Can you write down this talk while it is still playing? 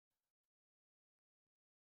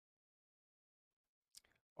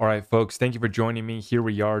All right, folks, thank you for joining me. Here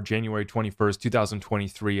we are, January 21st,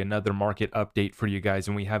 2023, another market update for you guys.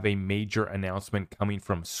 And we have a major announcement coming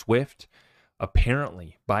from Swift.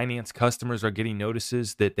 Apparently, Binance customers are getting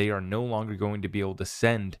notices that they are no longer going to be able to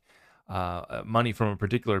send money from a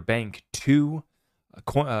particular bank to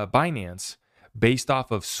Binance based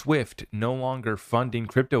off of Swift no longer funding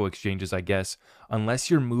crypto exchanges, I guess, unless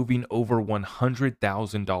you're moving over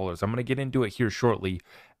 $100,000. I'm going to get into it here shortly.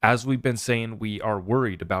 As we've been saying, we are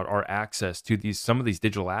worried about our access to some of these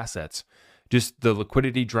digital assets. Just the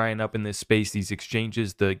liquidity drying up in this space, these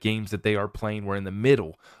exchanges, the games that they are playing, we're in the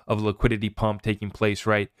middle of a liquidity pump taking place,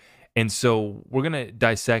 right? And so we're going to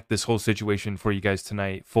dissect this whole situation for you guys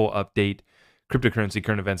tonight. Full update, cryptocurrency,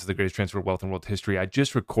 current events of the greatest transfer of wealth in world history. I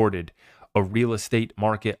just recorded a real estate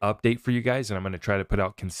market update for you guys, and I'm going to try to put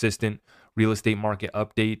out consistent real estate market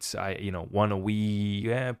updates. One a week,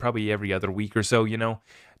 probably every other week or so,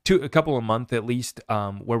 a couple a month at least,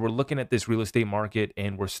 where we're looking at this real estate market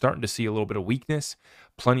and we're starting to see a little bit of weakness,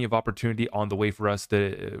 plenty of opportunity on the way for us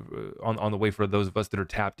on the way for those of us that are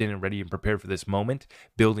tapped in and ready and prepared for this moment,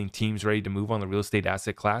 building teams ready to move on the real estate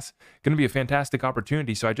asset class. Going to be a fantastic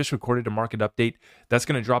opportunity. So I just recorded a market update that's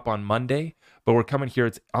going to drop on Monday, but we're coming here.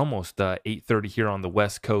 It's almost 8:30 here on the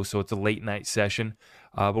West Coast, so it's a late night session.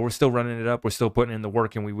 But we're still running it up. We're still putting in the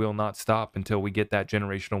work, and we will not stop until we get that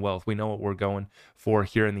generational wealth. We know what we're going for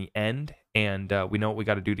here in the end, and we know what we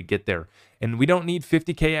got to do to get there. And we don't need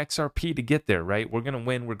 50K XRP to get there, right? We're going to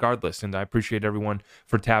win regardless. And I appreciate everyone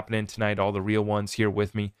for tapping in tonight, all the real ones here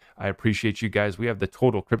with me. I appreciate you guys. We have the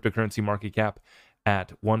total cryptocurrency market cap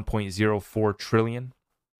at 1.04 trillion,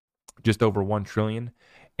 just over 1 trillion.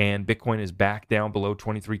 And Bitcoin is back down below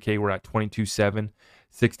 23K. We're at 22.7,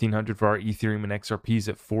 1,600 for our Ethereum, and XRP's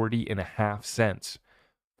at 40.5 cents.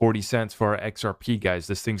 40 cents for our XRP, guys.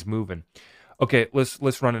 This thing's moving. Okay,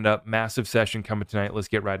 let's run it up. Massive session coming tonight. Let's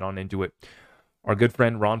get right on into it. Our good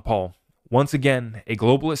friend Ron Paul. Once again, a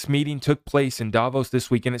globalist meeting took place in Davos this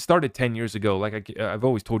week, and it started 10 years ago. Like I've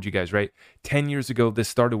always told you guys, right? 10 years ago, this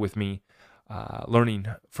started with me learning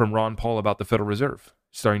from Ron Paul about the Federal Reserve,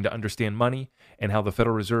 starting to understand money and how the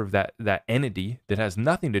Federal Reserve, that entity that has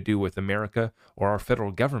nothing to do with America or our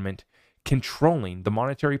federal government, controlling the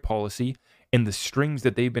monetary policy and the strings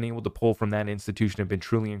that they've been able to pull from that institution have been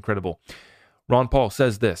truly incredible. Ron Paul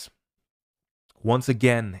says this: once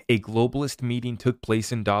again, a globalist meeting took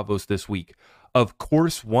place in Davos this week. Of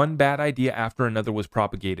course, one bad idea after another was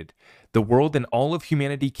propagated. The world and all of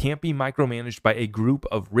humanity can't be micromanaged by a group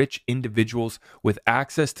of rich individuals with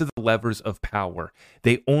access to the levers of power.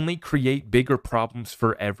 They only create bigger problems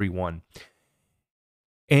for everyone.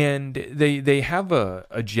 And they have a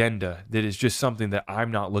agenda that is just something that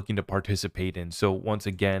I'm not looking to participate in. So once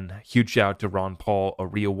again, huge shout out to Ron Paul, a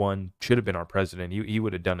real one. Should have been our president. He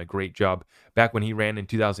would have done a great job. Back when he ran in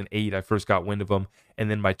 2008, I first got wind of him. And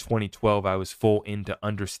then by 2012, I was full into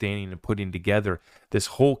understanding and putting together this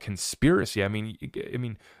whole conspiracy. I mean,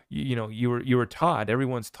 you were taught,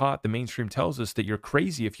 everyone's taught, the mainstream tells us that you're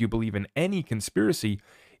crazy if you believe in any conspiracy,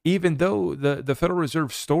 even though the Federal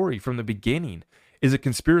Reserve story from the beginning is a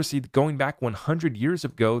conspiracy going back 100 years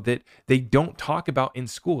ago that they don't talk about in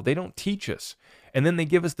school. They don't teach us. And then they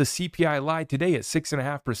give us the CPI lie today at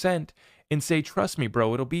 6.5% and say, trust me,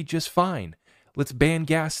 bro, it'll be just fine. Let's ban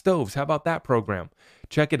gas stoves. How about that program?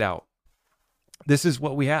 Check it out. This is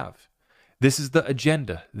what we have. This is the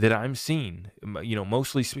agenda that I'm seeing.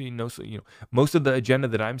 Most of the agenda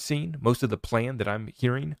that I'm seeing, most of the plan that I'm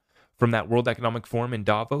hearing from that World Economic Forum in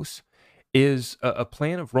Davos is a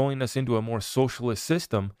plan of rolling us into a more socialist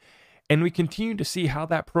system. And we continue to see how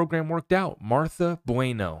that program worked out. Martha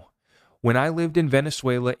Bueno. When I lived in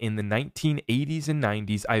Venezuela in the 1980s and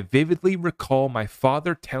 90s, I vividly recall my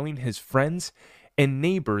father telling his friends and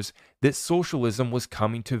neighbors that socialism was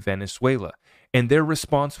coming to Venezuela. And their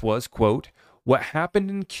response was, quote, "What happened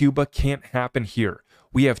in Cuba can't happen here.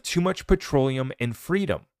 We have too much petroleum and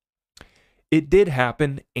freedom." It did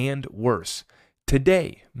happen, and worse.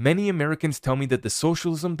 Today, many Americans tell me that the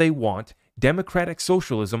socialism they want, democratic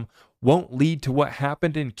socialism, won't lead to what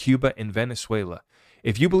happened in Cuba and Venezuela.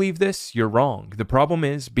 If you believe this, you're wrong. The problem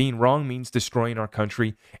is, being wrong means destroying our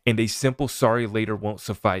country, and a simple sorry later won't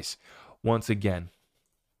suffice. Once again,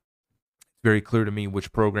 it's very clear to me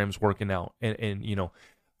which program's working out.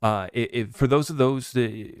 For those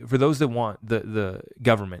that want the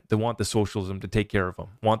government, that want the socialism to take care of them,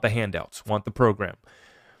 want the handouts, want the program,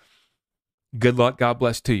 good luck, God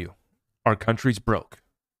bless to you. Our country's broke.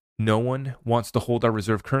 No one wants to hold our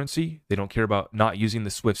reserve currency. They don't care about not using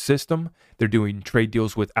the SWIFT system. They're doing trade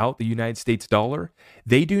deals without the United States dollar.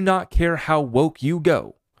 They do not care how woke you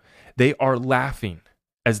go. They are laughing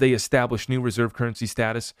as they establish new reserve currency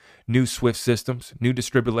status, new SWIFT systems, new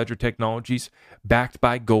distributed ledger technologies backed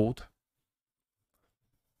by gold,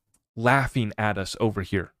 laughing at us over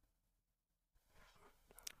here.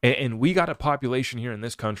 And we got a population here in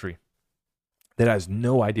this country that has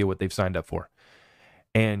no idea what they've signed up for.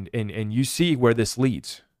 And you see where this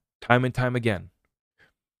leads time and time again.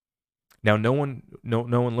 Now, no one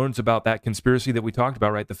learns about that conspiracy that we talked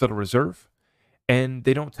about, right? The Federal Reserve. And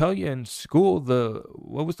they don't tell you in school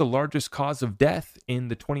what was the largest cause of death in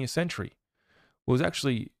the 20th century. Well, it was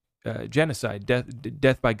actually genocide,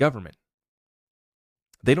 death by government.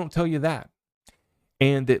 They don't tell you that.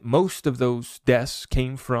 And that most of those deaths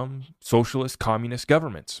came from socialist, communist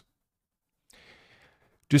governments.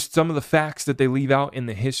 Just some of the facts that they leave out in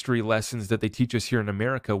the history lessons that they teach us here in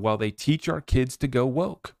America while they teach our kids to go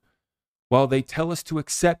woke, while they tell us to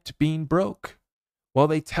accept being broke, while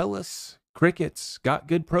they tell us crickets got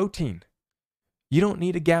good protein. You don't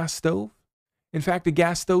need a gas stove. In fact, a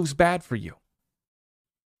gas stove's bad for you.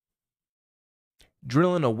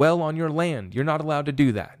 Drilling a well on your land, you're not allowed to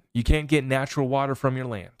do that. You can't get natural water from your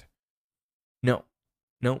land. No,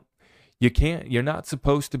 you can't. You're not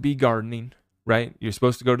supposed to be gardening, right? You're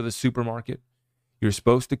supposed to go to the supermarket. You're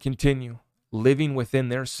supposed to continue living within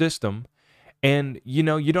their system. And, you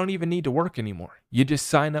don't even need to work anymore. You just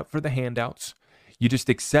sign up for the handouts. You just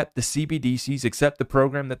accept the CBDCs, accept the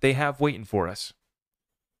program that they have waiting for us.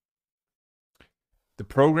 The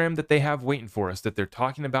program that they have waiting for us that they're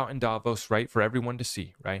talking about in Davos, right, for everyone to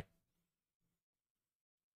see, right?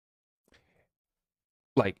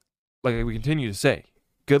 Like we continue to say,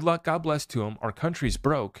 good luck, God bless to them. Our country's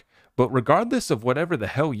broke, but regardless of whatever the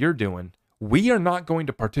hell you're doing, we are not going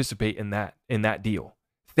to participate in that deal.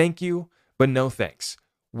 Thank you, but no thanks.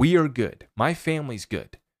 We are good. My family's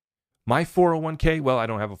good. My 401k, well, I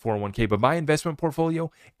don't have a 401k, but my investment portfolio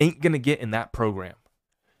ain't going to get in that program.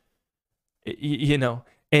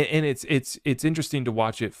 And it's interesting to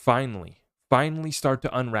watch it finally start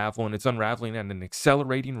to unravel, and it's unraveling at an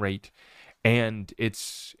accelerating rate, and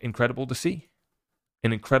it's incredible to see.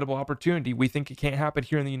 An incredible opportunity. We think it can't happen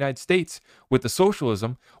here in the United States with the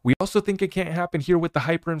socialism. We also think it can't happen here with the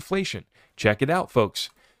hyperinflation. Check it out, folks.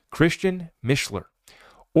 Christian Mischler.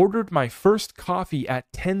 Ordered my first coffee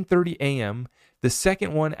at 10:30 a.m., the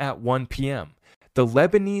second one at 1 p.m. The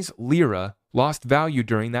Lebanese lira lost value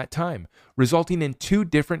during that time, resulting in two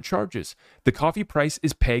different charges. The coffee price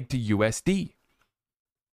is pegged to USD.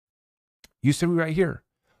 You see right here,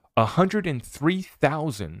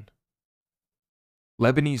 103,000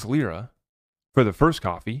 Lebanese lira for the first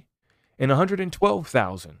coffee and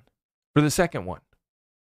 112,000 for the second one.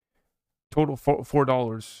 Total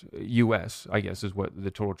 $4 US, I guess, is what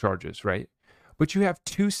the total charge is, right? But you have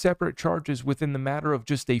two separate charges within the matter of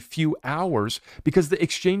just a few hours because the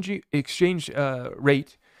exchange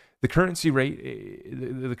rate, the currency rate,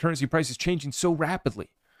 the currency price is changing so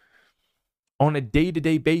rapidly on a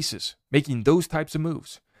day-to-day basis, making those types of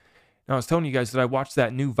moves. Now, I was telling you guys that I watched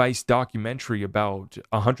that new Vice documentary about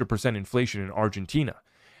 100% inflation in Argentina.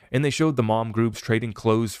 And they showed the mom groups trading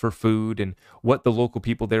clothes for food and what the local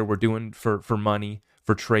people there were doing for money,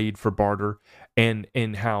 for trade, for barter. And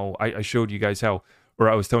how I showed you guys I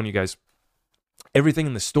was telling you guys, everything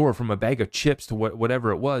in the store from a bag of chips to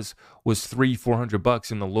whatever it was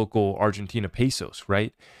 $300-400 in the local Argentina pesos,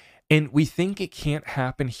 right? And we think it can't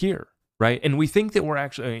happen here, right? And we think that we're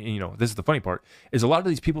actually, this is the funny part, is a lot of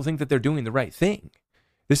these people think that they're doing the right thing.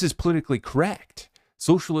 This is politically correct.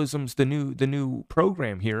 Socialism's the new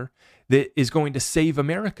program here that is going to save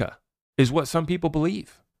America, is what some people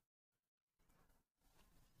believe.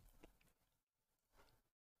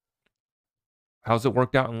 How's it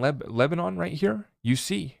worked out in Lebanon right here? You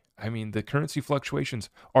see, the currency fluctuations.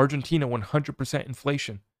 Argentina, 100%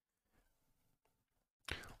 inflation.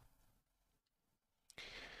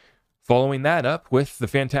 Following that up with the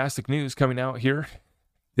fantastic news coming out here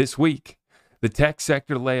this week. The tech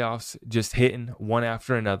sector layoffs just hitting one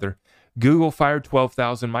after another. Google fired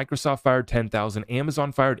 12,000, Microsoft fired 10,000,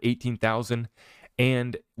 Amazon fired 18,000,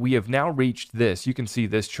 and we have now reached this. You can see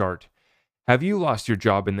this chart. Have you lost your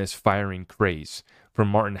job in this firing craze? From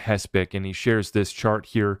Martin Hesbick, and he shares this chart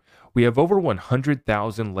here. We have over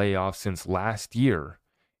 100,000 layoffs since last year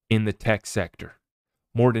in the tech sector.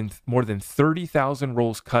 More than 30,000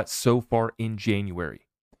 roles cut so far in January.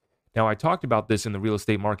 Now, I talked about this in the real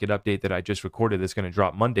estate market update that I just recorded that's going to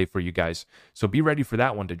drop Monday for you guys, so be ready for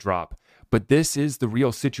that one to drop. But this is the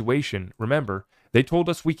real situation. Remember, they told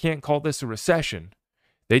us we can't call this a recession.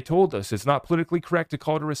 They told us it's not politically correct to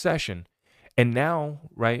call it a recession. And now,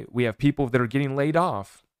 right, we have people that are getting laid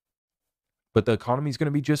off, but the economy is going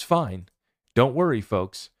to be just fine. Don't worry,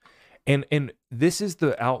 folks. And this is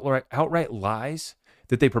the outright lies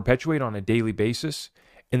that they perpetuate on a daily basis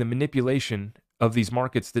and the manipulation of these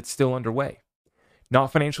markets that's still underway.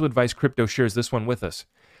 Not Financial Advice Crypto shares this one with us.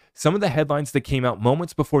 Some of the headlines that came out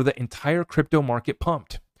moments before the entire crypto market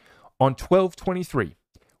pumped. On 12/23,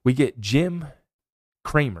 we get Jim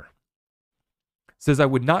Cramer. Says, I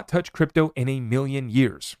would not touch crypto in a million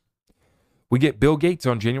years. We get Bill Gates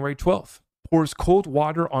on January 12th. Pours cold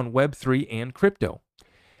water on Web3 and crypto.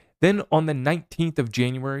 Then on the 19th of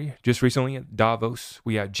January, just recently at Davos,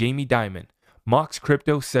 we have Jamie Dimon. Mocks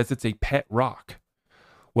crypto, says it's a pet rock.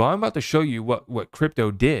 Well, I'm about to show you what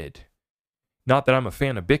crypto did. Not that I'm a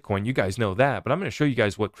fan of Bitcoin, you guys know that, but I'm going to show you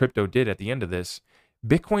guys what crypto did at the end of this.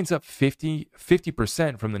 Bitcoin's up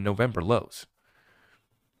 50% from the November lows.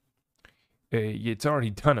 It's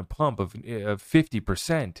already done a pump of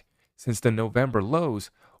 50% since the November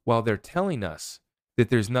lows, while they're telling us that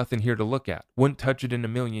there's nothing here to look at. Wouldn't touch it in a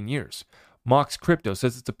million years. Mocks crypto,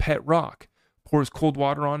 says it's a pet rock. Pours cold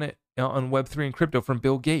water on it on Web3 and crypto from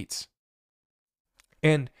Bill Gates.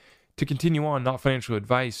 And to continue on,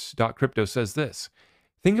 notfinancialadvice.crypto says this.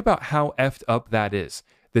 Think about how effed up that is.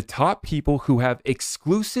 The top people who have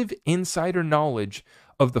exclusive insider knowledge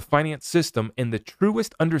of the finance system and the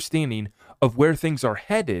truest understanding of where things are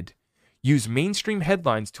headed use mainstream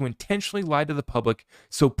headlines to intentionally lie to the public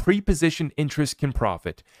so pre-positioned interests can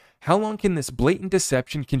profit. How long can this blatant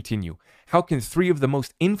deception continue? How can three of the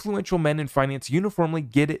most influential men in finance uniformly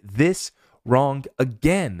get it this wrong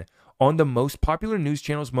again on the most popular news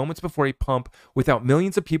channels moments before a pump without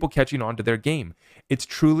millions of people catching on to their game? It's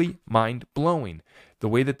truly mind-blowing, the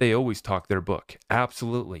way that they always talk their book.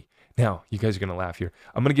 Absolutely. Now, you guys are going to laugh here.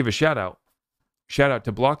 I'm going to give a shout out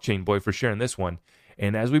to Blockchain Boy for sharing this one.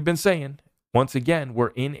 And as we've been saying, once again,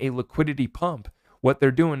 we're in a liquidity pump. What they're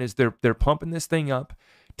doing is they're pumping this thing up,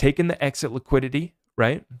 taking the exit liquidity,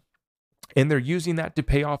 right? And they're using that to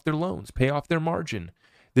pay off their loans, pay off their margin.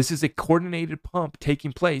 This is a coordinated pump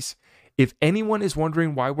taking place. If anyone is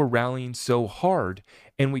wondering why we're rallying so hard,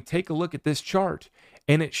 and we take a look at this chart,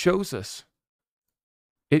 and it shows us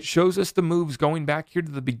the moves going back here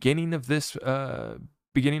to the beginning of this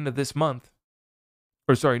month.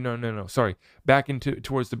 Or sorry, sorry. Back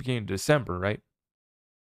towards the beginning of December, right?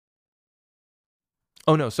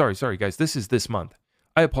 Oh no, sorry guys. This is this month.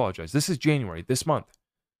 I apologize. This is January, this month.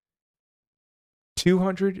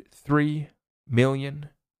 203 million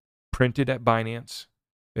printed at Binance.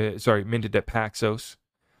 Minted at Paxos.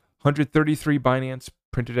 133 Binance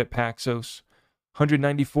printed at Paxos.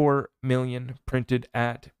 194 million printed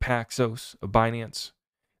at Paxos, Binance.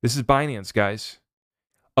 This is Binance, guys.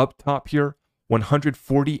 Up top here,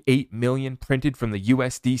 148 million printed from the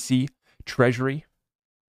USDC Treasury.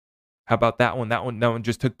 How about that one? That one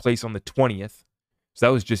just took place on the 20th. So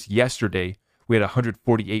that was just yesterday. We had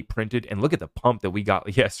 148 printed. And look at the pump that we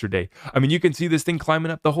got yesterday. I mean, you can see this thing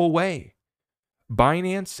climbing up the whole way.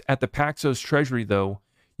 Binance at the Paxos Treasury, though,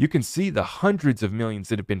 you can see the hundreds of millions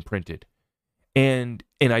that have been printed. And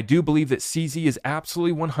I do believe that CZ is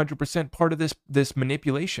absolutely 100% part of this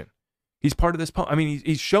manipulation. He's part of this pump. I mean,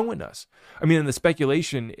 he's showing us. I mean, and the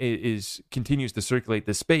speculation continues to circulate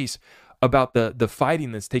this space about the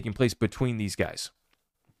fighting that's taking place between these guys.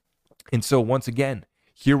 And so once again,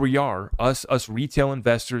 here we are, us retail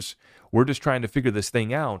investors. We're just trying to figure this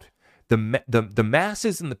thing out. The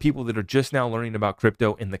masses and the people that are just now learning about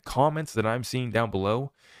crypto, in the comments that I'm seeing down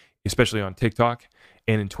below, especially on TikTok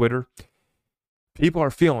and in Twitter, people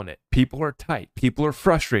are feeling it. People are tight. People are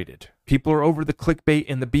frustrated. People are over the clickbait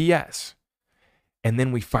and the BS. And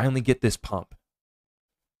then we finally get this pump.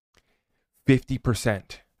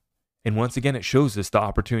 50%. And once again, it shows us the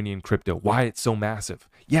opportunity in crypto, why it's so massive.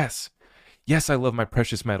 Yes, I love my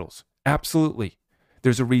precious metals. Absolutely.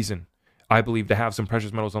 There's a reason, I believe, to have some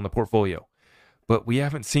precious metals on the portfolio. But we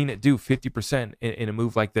haven't seen it do 50% in a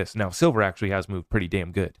move like this. Now, silver actually has moved pretty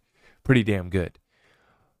damn good.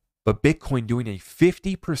 But Bitcoin doing a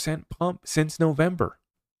 50% pump since November.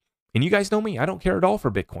 And you guys know me, I don't care at all for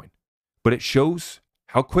Bitcoin. But it shows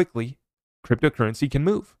how quickly cryptocurrency can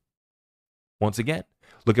move. Once again,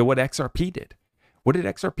 look at what XRP did. What did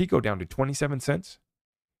XRP go down to? 27 cents?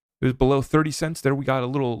 It was below 30 cents. There we got a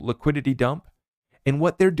little liquidity dump. And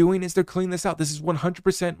what they're doing is they're cleaning this out. This is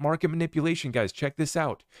 100% market manipulation, guys. Check this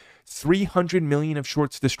out. 300 million of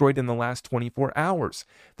shorts destroyed in the last 24 hours.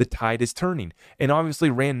 The tide is turning. And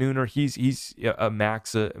obviously, Rand Neuner, he's a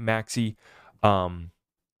maxi,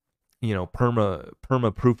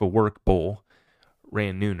 perma proof of work bull.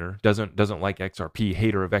 Rand Neuner doesn't like XRP,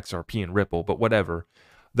 hater of XRP and Ripple, but whatever.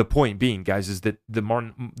 The point being, guys, is that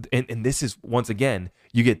and this is, once again,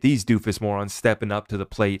 you get these doofus morons stepping up to the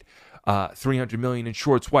plate, 300 million in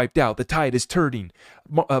shorts wiped out. The tide is turning.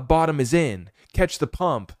 Bottom is in. Catch the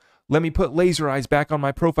pump. Let me put laser eyes back on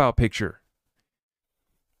my profile picture.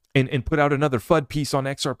 And put out another FUD piece on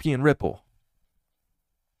XRP and Ripple.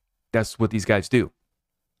 That's what these guys do.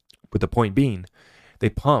 But the point being, they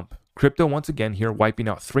pump crypto once again here, wiping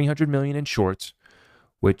out 300 million in shorts,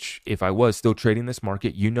 which if I was still trading this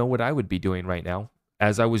market, you know what I would be doing right now.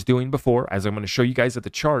 As I was doing before, as I'm going to show you guys at the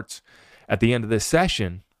charts at the end of this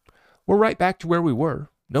session, we're right back to where we were.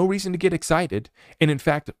 No reason to get excited. And in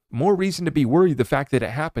fact, more reason to be worried the fact that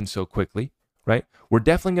it happened so quickly, right? We're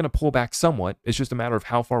definitely going to pull back somewhat. It's just a matter of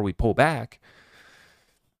how far we pull back.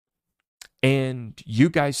 And you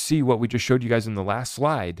guys see what we just showed you guys in the last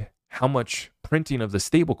slide, how much printing of the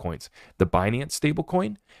stable coins, the Binance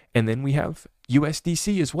stablecoin, and then we have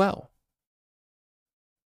USDC as well.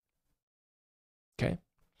 Okay.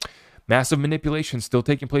 Massive manipulation still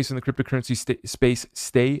taking place in the cryptocurrency space.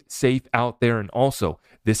 Stay safe out there. And also,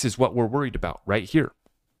 this is what we're worried about right here.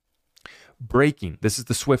 Breaking. This is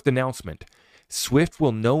the SWIFT announcement. SWIFT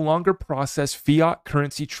will no longer process fiat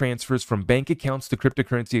currency transfers from bank accounts to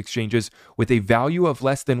cryptocurrency exchanges with a value of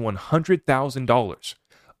less than $100,000,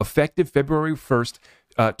 effective February 1st,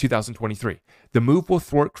 2023. The move will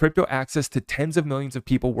thwart crypto access to tens of millions of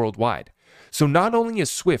people worldwide. So not only is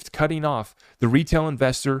SWIFT cutting off the retail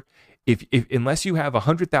investor, if unless you have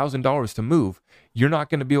 $100,000 to move, you're not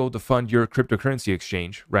going to be able to fund your cryptocurrency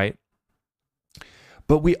exchange, right?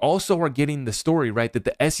 But we also are getting the story, right, that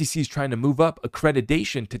the SEC is trying to move up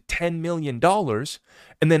accreditation to $10 million.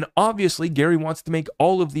 And then obviously Gary wants to make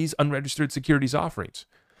all of these unregistered securities offerings.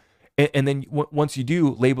 And then once you do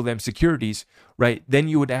label them securities, right, then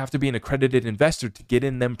you would have to be an accredited investor to get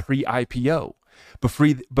in them pre-IPO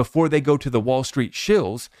before they go to the Wall Street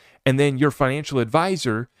shills. And then your financial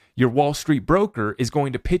advisor, your Wall Street broker, is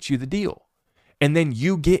going to pitch you the deal. And then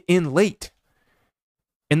you get in late.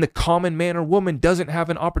 And the common man or woman doesn't have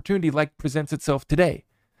an opportunity like presents itself today.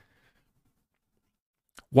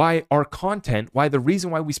 Why our content, why the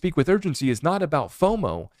reason why we speak with urgency is not about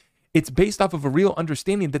FOMO. It's based off of a real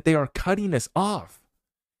understanding that they are cutting us off.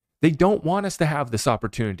 They don't want us to have this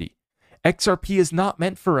opportunity. XRP is not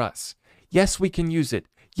meant for us. Yes, we can use it.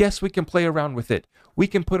 Yes, we can play around with it. We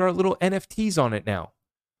can put our little NFTs on it now.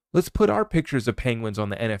 Let's put our pictures of penguins on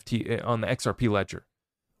the NFT, on the XRP ledger.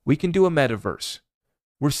 We can do a metaverse.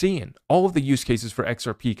 We're seeing all of the use cases for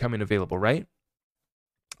XRP coming available, right?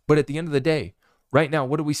 But at the end of the day, right now,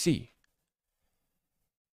 what do we see?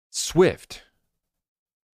 SWIFT.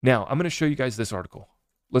 Now, I'm going to show you guys this article.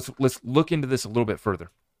 Let's look into this a little bit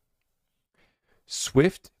further.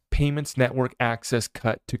 SWIFT Payments Network access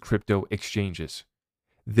cut to crypto exchanges.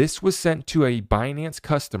 This was sent to a Binance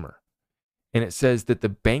customer, and it says that the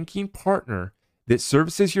banking partner that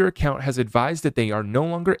services your account has advised that they are no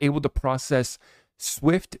longer able to process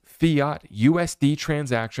SWIFT fiat USD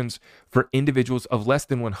transactions for individuals of less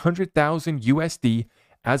than 100,000 USD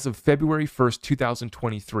as of February 1st,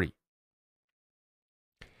 2023.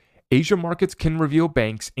 Asia markets can reveal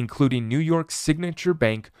banks, including New York's Signature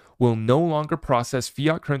Bank, will no longer process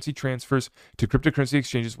fiat currency transfers to cryptocurrency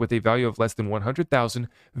exchanges with a value of less than 100,000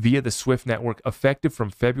 via the SWIFT network, effective from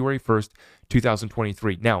February 1st,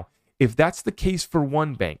 2023. Now, if that's the case for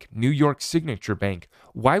one bank, New York Signature Bank,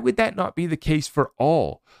 why would that not be the case for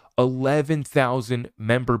all 11,000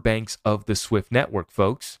 member banks of the SWIFT network,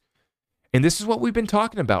 folks? And this is what we've been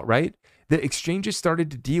talking about, right? The exchanges started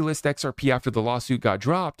to delist XRP after the lawsuit got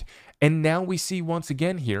dropped. And now we see once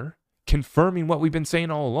again here, confirming what we've been saying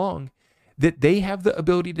all along, that they have the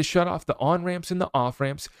ability to shut off the on-ramps and the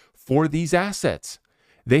off-ramps for these assets.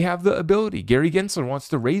 They have the ability. Gary Gensler wants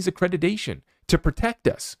to raise accreditation to protect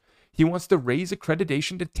us. He wants to raise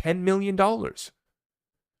accreditation to $10 million. Now,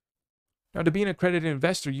 to be an accredited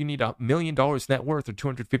investor, you need $1 million net worth or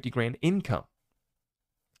 250 grand income.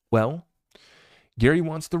 Well, Gary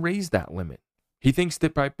wants to raise that limit. He thinks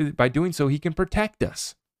that by doing so, he can protect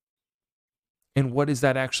us. And what is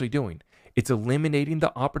that actually doing? It's eliminating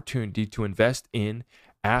the opportunity to invest in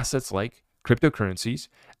assets like cryptocurrencies,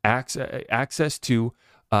 access to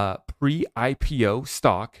pre-IPO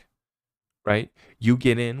stock, right? You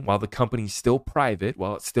get in while the company's still private,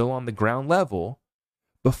 while it's still on the ground level,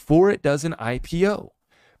 before it does an IPO.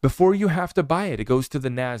 Before you have to buy it, it goes to the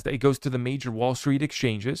NASDAQ, it goes to the major Wall Street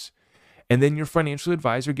exchanges, and then your financial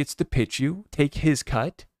advisor gets to pitch you, take his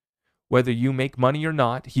cut. Whether you make money or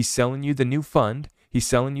not, he's selling you the new fund, he's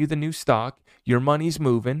selling you the new stock, your money's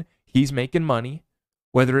moving, he's making money,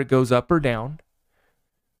 whether it goes up or down.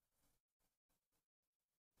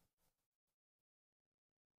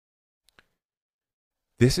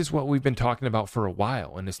 This is what we've been talking about for a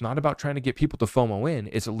while. And it's not about trying to get people to FOMO in.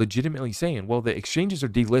 It's legitimately saying, well, the exchanges are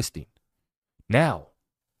delisting. Now,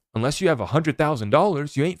 unless you have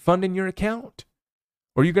 $100,000, you ain't funding your account.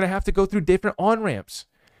 Or you're going to have to go through different on-ramps,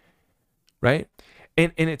 right?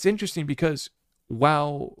 And it's interesting because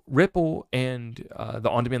while Ripple and the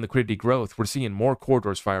on-demand liquidity growth, we're seeing more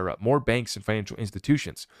corridors fire up, more banks and financial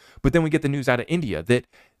institutions. But then we get the news out of India that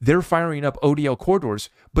they're firing up ODL corridors,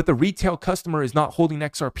 but the retail customer is not holding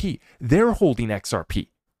XRP. They're holding XRP.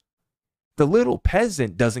 The little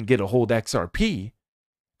peasant doesn't get to hold XRP.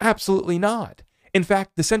 Absolutely not. In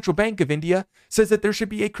fact, the Central Bank of India says that there should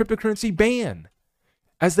be a cryptocurrency ban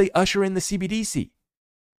as they usher in the CBDC.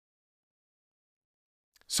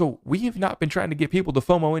 So we have not been trying to get people to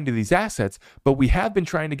FOMO into these assets, but we have been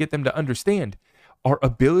trying to get them to understand our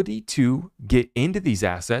ability to get into these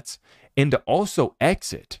assets and to also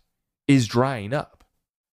exit is drying up.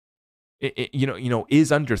 It is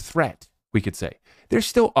under threat, we could say. There's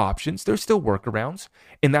still options, there's still workarounds,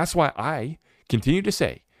 and that's why I continue to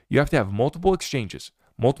say you have to have multiple exchanges,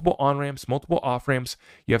 multiple on-ramps, multiple off-ramps.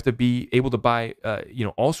 You have to be able to buy,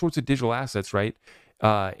 all sorts of digital assets, right?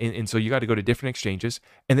 And so you got to go to different exchanges.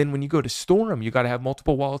 And then when you go to store them, you got to have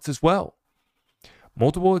multiple wallets as well.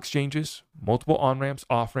 Multiple exchanges, multiple on-ramps,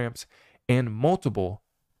 off-ramps, and multiple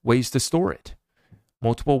ways to store it.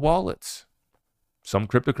 Multiple wallets. Some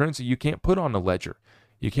cryptocurrency you can't put on a Ledger.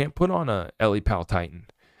 You can't put on a LEPAL Titan,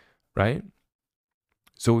 right?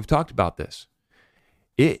 So we've talked about this.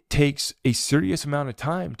 It takes a serious amount of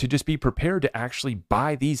time to just be prepared to actually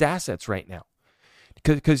buy these assets right now.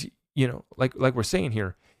 Because like we're saying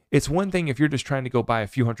here, it's one thing if you're just trying to go buy a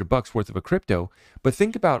few $100 worth of a crypto, but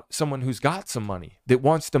think about someone who's got some money that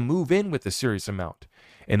wants to move in with a serious amount.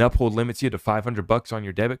 And Uphold limits you to $500 on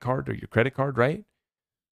your debit card or your credit card, right?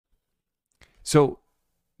 So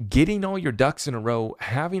getting all your ducks in a row,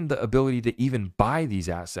 having the ability to even buy these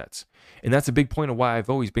assets. And that's a big point of why I've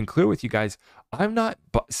always been clear with you guys. I'm not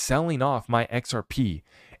selling off my XRP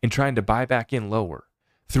and trying to buy back in lower.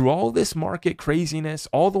 Through all this market craziness,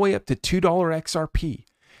 all the way up to $2 XRP,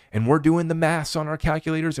 and we're doing the math on our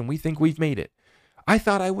calculators and we think we've made it. I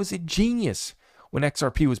thought I was a genius when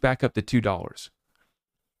XRP was back up to $2.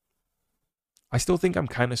 I still think I'm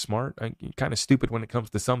kind of smart. I'm kind of stupid when it comes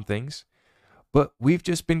to some things. But we've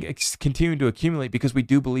just been continuing to accumulate because we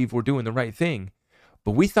do believe we're doing the right thing.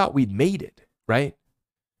 But we thought we'd made it, right?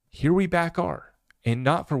 Here we back are. And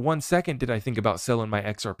not for 1 second did I think about selling my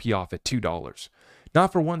XRP off at $2.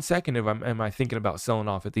 Not for 1 second am I thinking about selling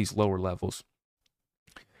off at these lower levels.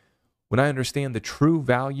 When I understand the true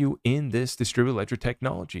value in this distributed ledger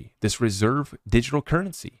technology, this reserve digital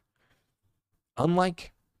currency,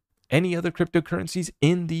 unlike any other cryptocurrencies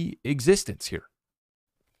in the existence here.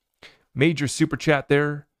 Major super chat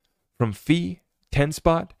there from Fee, 10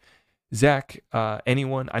 spot. Zach,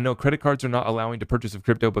 anyone, I know credit cards are not allowing to purchase of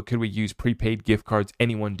crypto, but could we use prepaid gift cards?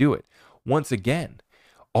 Anyone do it? Once again,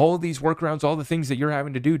 all of these workarounds, all the things that you're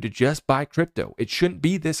having to do to just buy crypto, it shouldn't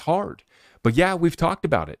be this hard. But yeah, we've talked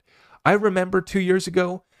about it. I remember 2 years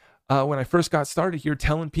ago when I first got started here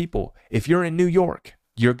telling people, if you're in New York,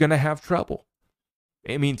 you're going to have trouble.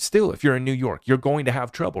 I mean, still, if you're in New York, you're going to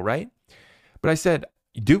have trouble, right? But I said,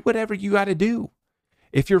 do whatever you got to do.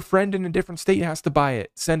 If your friend in a different state has to buy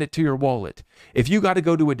it, send it to your wallet. If you got to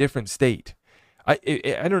go to a different state,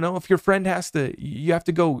 I don't know, if your friend he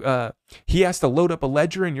has to load up a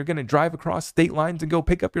ledger and you're going to drive across state lines and go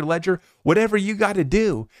pick up your ledger, whatever you got to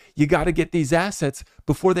do, you got to get these assets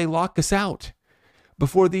before they lock us out,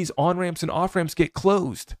 before these on-ramps and off-ramps get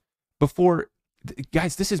closed,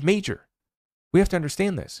 guys, this is major. We have to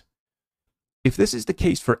understand this. If this is the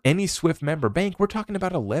case for any SWIFT member bank, we're talking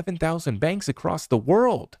about 11,000 banks across the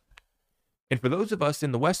world. And for those of us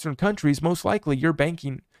in the Western countries, most likely you're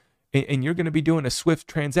banking and you're going to be doing a SWIFT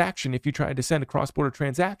transaction if you try to send a cross-border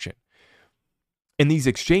transaction. And these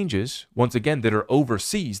exchanges, once again, that are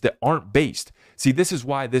overseas, that aren't based. See, this is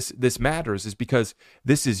why this matters, is because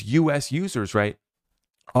this is U.S. users, right?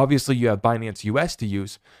 Obviously, you have Binance US to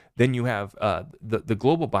use. Then you have the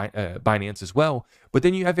global Binance as well. But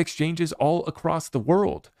then you have exchanges all across the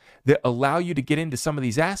world that allow you to get into some of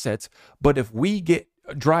these assets. But if we get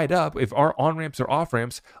dried up, if our on-ramps or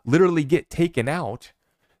off-ramps literally get taken out,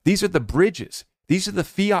 these are the bridges. These are the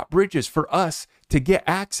fiat bridges for us to get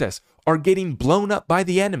access, are getting blown up by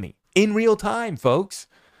the enemy in real time, folks.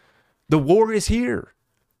 The war is here.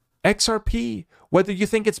 XRP, whether you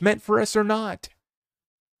think it's meant for us or not.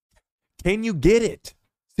 Can you get it?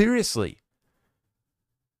 Seriously.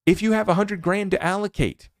 If you have $100,000 to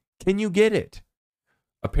allocate, can you get it?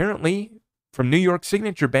 Apparently, from New York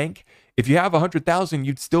Signature Bank, if you have $100,000,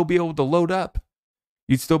 you'd still be able to load up.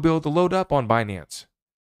 you'd still be able to load up on Binance.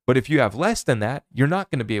 But if you have less than that, you're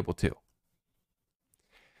not going to be able to.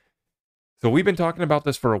 So we've been talking about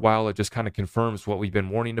this for a while. It just kind of confirms what we've been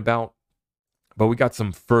warning about. But we got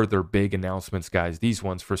some further big announcements, guys. These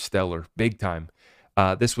ones for Stellar, big time.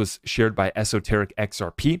 This was shared by Esoteric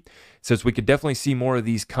XRP. It says we could definitely see more of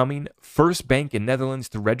these coming. First bank in Netherlands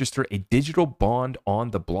to register a digital bond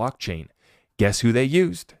on the blockchain. Guess who they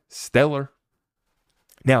used? Stellar.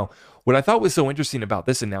 Now, what I thought was so interesting about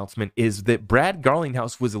this announcement is that Brad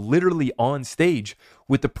Garlinghouse was literally on stage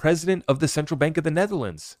with the president of the Central Bank of the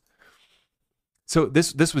Netherlands. So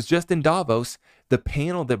this was just in Davos. The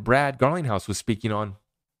panel that Brad Garlinghouse was speaking on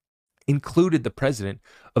included the president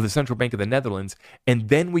of the Central Bank of the Netherlands, and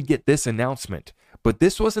then we get this announcement. But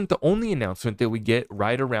this wasn't the only announcement that we get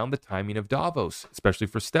right around the timing of Davos, especially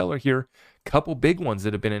for Stellar here. Couple big ones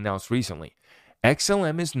that have been announced recently.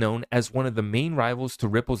 XLM is known as one of the main rivals to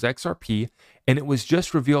Ripple's XRP, and it was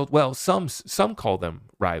just revealed, well, some call them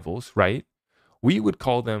rivals, right? We would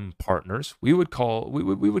call them partners. We would call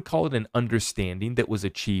it an understanding that was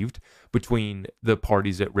achieved between the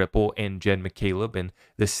parties at Ripple and Jen McCaleb and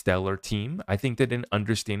the Stellar team. I think that an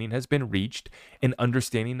understanding has been reached, an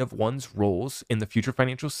understanding of one's roles in the future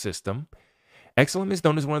financial system. XLM is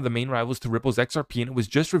known as one of the main rivals to Ripple's XRP, and it was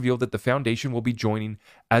just revealed that the foundation will be joining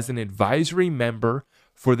as an advisory member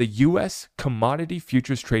for the U.S. Commodity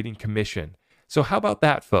Futures Trading Commission. So how about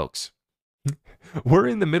that, folks? We're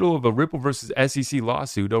in the middle of a Ripple versus SEC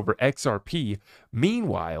lawsuit over XRP.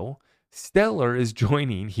 Meanwhile, Stellar is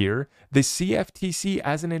joining here the CFTC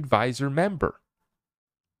as an advisor member.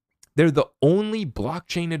 They're the only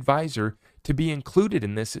blockchain advisor to be included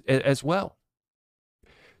in this as well.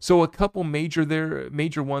 So a couple major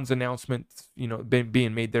ones announcements,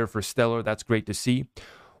 being made there for Stellar. That's great to see.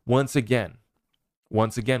 Once again,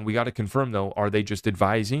 we got to confirm though, are they just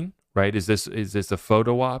advising, right? Is this a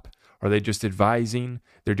photo op? Are they just advising?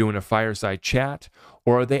 They're doing a fireside chat?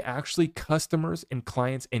 Or are they actually customers and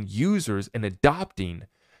clients and users and adopting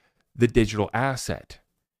the digital asset?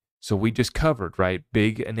 So we just covered, right?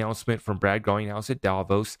 Big announcement from Brad Garlinghouse at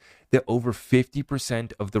Davos that over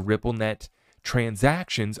 50% of the RippleNet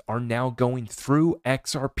transactions are now going through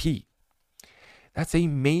XRP. That's a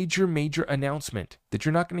major announcement that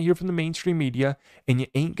you're not going to hear from the mainstream media, and you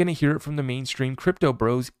ain't going to hear it from the mainstream crypto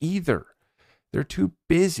bros either. They're too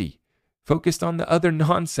busy, focused on the other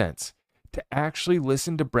nonsense, to actually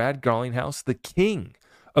listen to Brad Garlinghouse, the king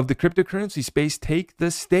of the cryptocurrency space, take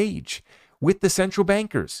the stage with the central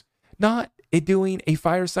bankers, not doing a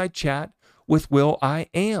fireside chat with Will I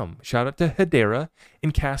Am. Shout out to Hedera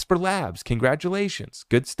and Casper Labs. Congratulations.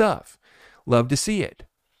 Good stuff. Love to see it.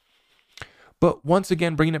 But once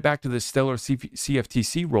again, bringing it back to the Stellar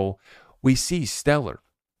CFTC role, we see Stellar,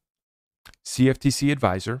 CFTC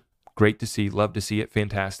advisor. Great to see. Love to see it.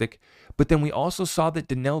 Fantastic. But then we also saw that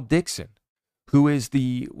Denell Dixon, who is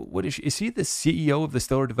is he the CEO of the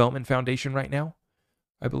Stellar Development Foundation right now?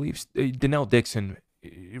 I believe Denell Dixon,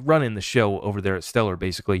 running the show over there at Stellar,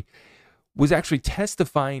 basically, was actually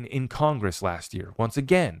testifying in Congress last year. Once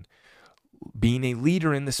again, being a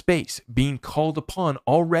leader in the space, being called upon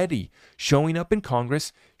already, showing up in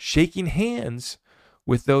Congress, shaking hands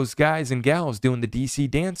with those guys and gals doing the DC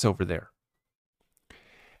dance over there.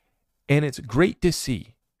 And it's great to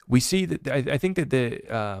see. We see that I think that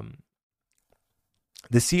the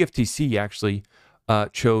CFTC actually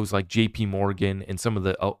chose like JP Morgan and some of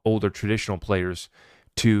the older traditional players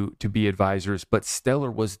to be advisors, but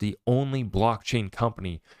Stellar was the only blockchain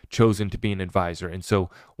company chosen to be an advisor. And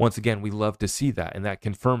so once again, we love to see that. And that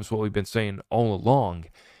confirms what we've been saying all along,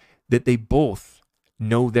 that they both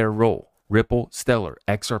know their role. Ripple, Stellar,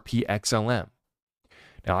 XRP, XLM.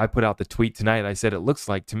 Now, I put out the tweet tonight. I said, it looks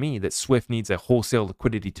like to me that Swift needs a wholesale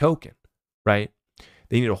liquidity token, right?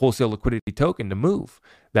 They need a wholesale liquidity token to move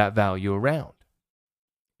that value around.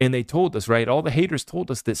 And they told us, right? All the haters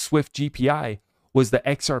told us that Swift GPI was the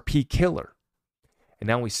XRP killer. And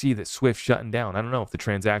now we see that Swift shutting down. I don't know if the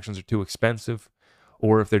transactions are too expensive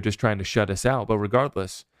or if they're just trying to shut us out. But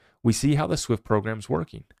regardless, we see how the Swift program's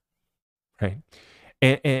working, right?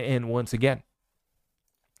 And once again,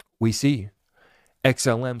 we see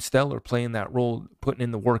XLM Stellar playing that role, putting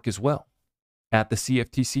in the work as well at the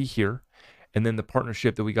CFTC here. And then the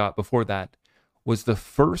partnership that we got before that was the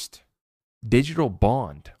first digital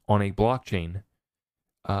bond on a blockchain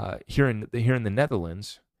here in the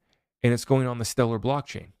Netherlands, and it's going on the Stellar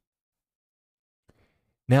blockchain.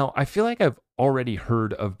 Now, I feel like I've already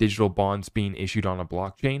heard of digital bonds being issued on a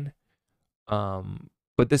blockchain,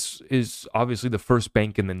 but this is obviously the first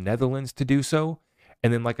bank in the Netherlands to do so.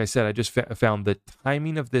 And then, like I said, I just found the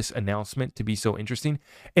timing of this announcement to be so interesting.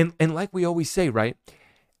 And like we always say, right,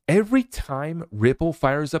 Every time Ripple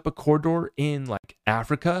fires up a corridor in like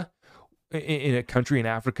Africa, in a country in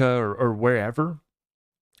Africa or wherever,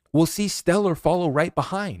 we'll see Stellar follow right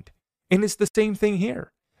behind. And it's the same thing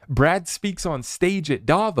here. Brad speaks on stage at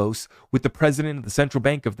Davos with the president of the Central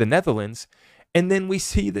Bank of the Netherlands, and then we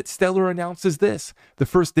see that Stellar announces this, the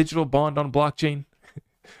first digital bond on blockchain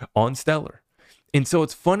on Stellar. And so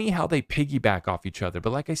it's funny how they piggyback off each other.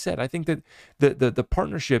 But like I said, I think that the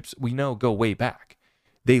partnerships we know go way back.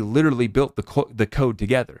 They literally built the code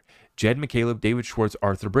together. Jed McCaleb, David Schwartz,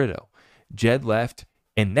 Arthur Brito. Jed left,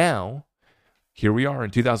 and now here we are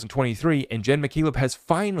in 2023, and Jed McCaleb has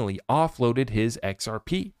finally offloaded his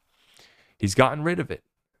XRP. He's gotten rid of it.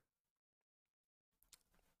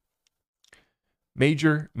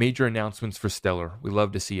 Major announcements for Stellar. We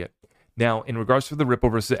love to see it. Now, in regards to the Ripple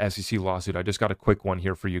versus SEC lawsuit, I just got a quick one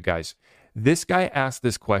here for you guys. This guy asked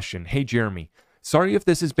this question. Hey, Jeremy, sorry if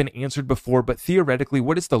this has been answered before, but theoretically,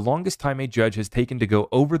 what is the longest time a judge has taken to go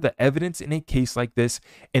over the evidence in a case like this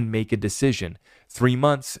and make a decision? 3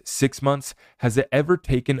 months, 6 months? Has it ever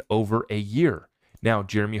taken over a year? Now,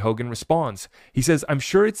 Jeremy Hogan responds. He says, I'm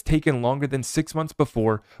sure it's taken longer than 6 months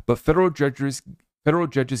before, but federal judges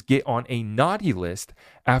get on a naughty list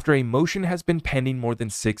after a motion has been pending more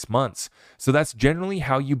than 6 months. So that's generally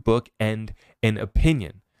how you bookend an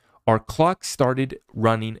opinion. Our clock started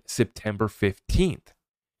running September 15th.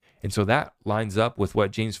 And so that lines up with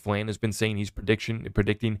what James Flan has been saying. He's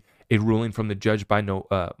predicting a ruling from the judge by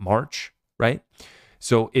March, right?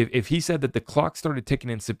 So if he said that the clock started ticking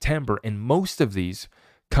in September, and most of these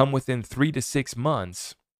come within 3 to 6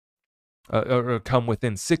 months, or come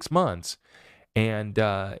within 6 months, and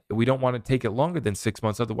we don't want to take it longer than 6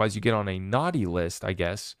 months, otherwise you get on a naughty list, I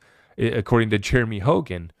guess, according to Jeremy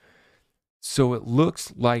Hogan. So it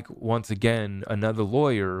looks like, once again, another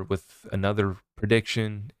lawyer with another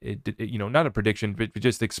prediction, not a prediction, but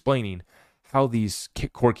just explaining how these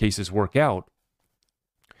court cases work out.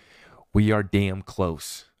 We are damn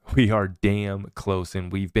close. We are damn close,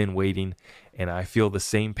 and we've been waiting, and I feel the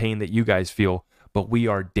same pain that you guys feel, but we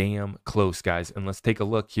are damn close, guys. And let's take a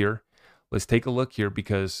look here. Let's take a look here,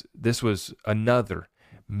 because this was another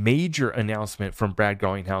major announcement from Brad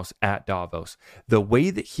Garlinghouse at Davos. The way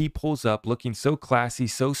that he pulls up, looking so classy,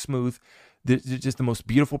 so smooth, just the most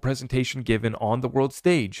beautiful presentation given on the world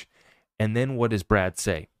stage. And then what does Brad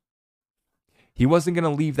say? He wasn't going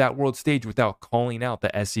to leave that world stage without calling out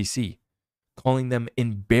the SEC, calling them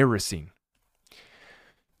embarrassing.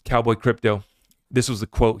 Cowboy Crypto, this was the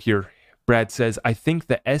quote here. Brad says, I think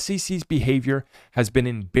the SEC's behavior has been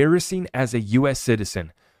embarrassing as a U.S.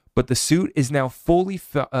 citizen, but the suit is now fully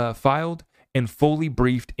filed and fully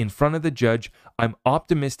briefed in front of the judge. I'm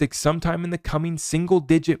optimistic sometime in the coming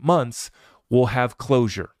single-digit months we'll have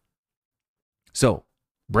closure. So,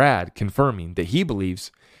 Brad confirming that he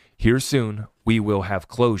believes here soon we will have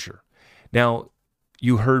closure. Now,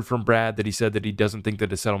 you heard from Brad that he said that he doesn't think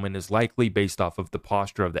that a settlement is likely based off of the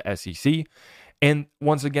posture of the SEC. And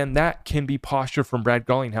once again, that can be posture from Brad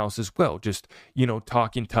Garlinghouse as well. Just,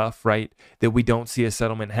 talking tough, right? That we don't see a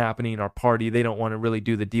settlement happening. Our party, they don't want to really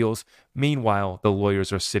do the deals. Meanwhile, the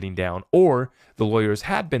lawyers are sitting down, or the lawyers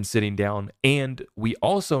had been sitting down. And we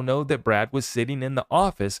also know that Brad was sitting in the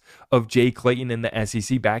office of Jay Clayton in the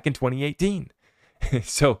SEC back in 2018.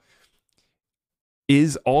 So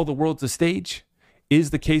is all the world's a stage? Is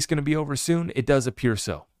the case going to be over soon? It does appear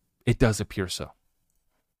so. It does appear so.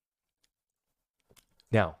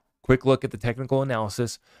 Now, quick look at the technical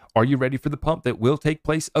analysis. Are you ready for the pump that will take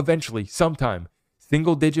place eventually, sometime?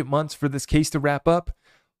 Single-digit months for this case to wrap up.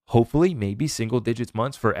 Hopefully, maybe single-digit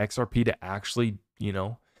months for XRP to actually,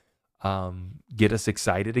 get us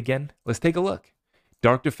excited again. Let's take a look.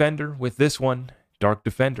 Dark Defender with this one. Dark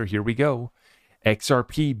Defender, here we go.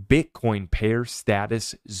 XRP Bitcoin pair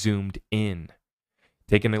status zoomed in.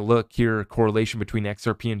 Taking a look here, correlation between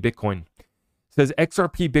XRP and Bitcoin. It says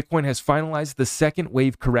XRP Bitcoin has finalized the second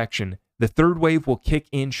wave correction. The third wave will kick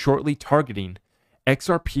in shortly, targeting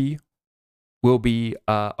XRP will be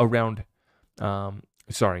around. He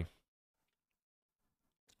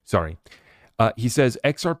says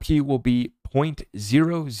XRP will be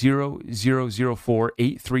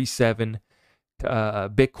 0.0004837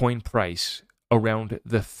 Bitcoin price around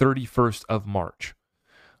the 31st of March.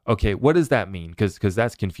 Okay, what does that mean? Because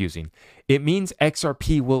that's confusing. It means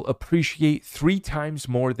XRP will appreciate 3 times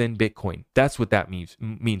more than Bitcoin. That's what that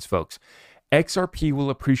means, folks. XRP will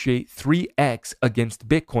appreciate 3x against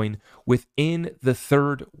Bitcoin within the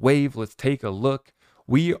third wave. Let's take a look.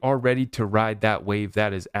 We are ready to ride that wave.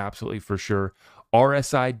 That is absolutely for sure.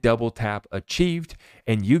 RSI double tap achieved,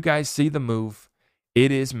 and you guys see the move.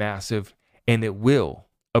 It is massive, and it will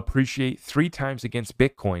appreciate 3 times against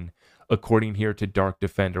Bitcoin, according here to Dark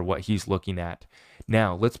Defender, what he's looking at.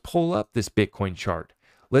 Now, let's pull up this Bitcoin chart.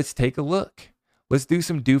 Let's take a look. Let's do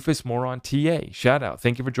some doofus more on TA. Shout out.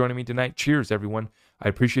 Thank you for joining me tonight. Cheers, everyone. I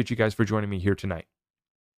appreciate you guys for joining me here tonight.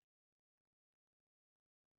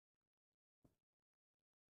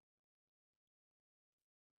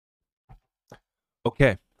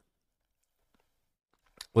 Okay.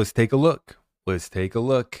 Let's take a look. Let's take a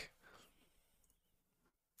look.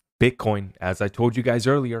 Bitcoin, as I told you guys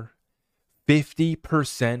earlier,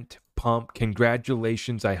 50% pump.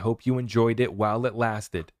 Congratulations. I hope you enjoyed it while it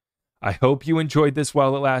lasted. I hope you enjoyed this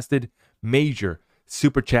while it lasted. Major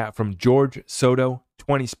super chat from George Soto,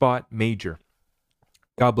 20 spot major.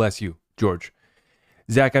 God bless you, George.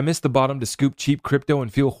 Zach, I missed the bottom to scoop cheap crypto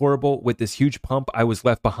and feel horrible. With this huge pump, I was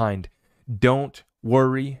left behind. Don't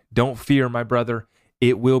worry. Don't fear, my brother.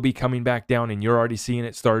 It will be coming back down, and you're already seeing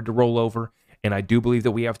it started to roll over. And I do believe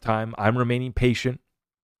that we have time. I'm remaining patient.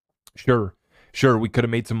 Sure, we could have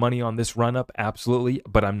made some money on this run up, absolutely,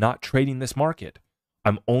 but I'm not trading this market.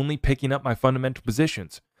 I'm only picking up my fundamental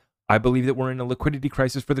positions. I believe that we're in a liquidity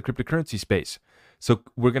crisis for the cryptocurrency space. So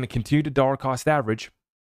we're going to continue to dollar cost average.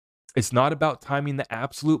 It's not about timing the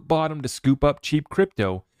absolute bottom to scoop up cheap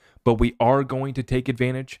crypto, but we are going to take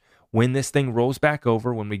advantage when this thing rolls back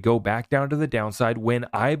over, when we go back down to the downside, when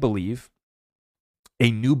I believe a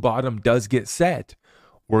new bottom does get set.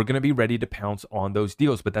 We're going to be ready to pounce on those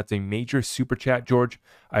deals. But that's a major super chat, George.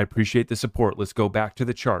 I appreciate the support. Let's go back to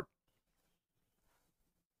the chart.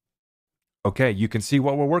 Okay, you can see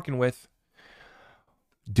what we're working with.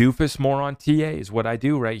 Doofus more on TA is what I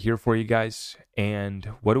do right here for you guys. And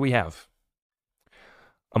what do we have?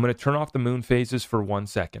 I'm going to turn off the moon phases for 1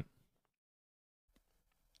 second.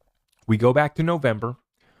 We go back to November.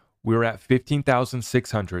 We're at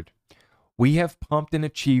 15,600. We have pumped and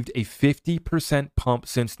achieved a 50% pump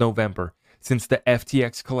since November, since the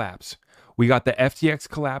FTX collapse. We got the FTX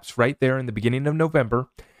collapse right there in the beginning of November,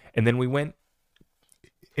 and then we went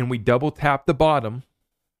and we double tapped the bottom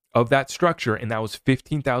of that structure, and that was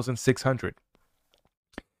 15,600.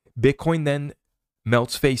 Bitcoin then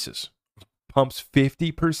melts faces, pumps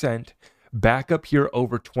 50% back up here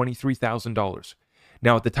over $23,000.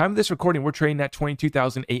 Now, at the time of this recording, we're trading at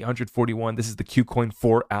 22,841. This is the KuCoin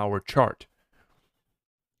 4-hour chart.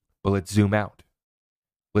 But let's zoom out.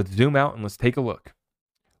 Let's zoom out and let's take a look.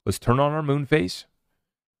 Let's turn on our moon phase.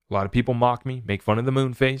 A lot of people mock me, make fun of the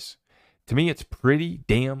moon phase. To me, it's pretty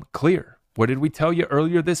damn clear. What did we tell you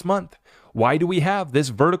earlier this month? Why do we have this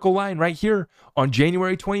vertical line right here on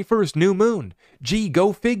January 21st, new moon? Gee,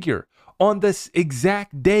 go figure. On this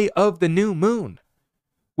exact day of the new moon,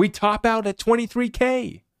 we top out at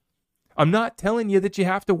 23K. I'm not telling you that you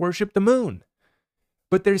have to worship the moon,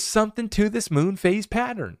 but there's something to this moon phase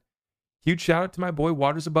pattern. Huge shout out to my boy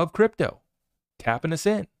Waters Above Crypto, tapping us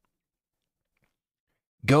in.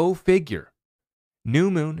 Go figure.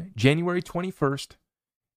 New moon, January 21st,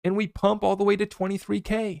 and we pump all the way to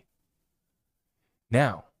 23K.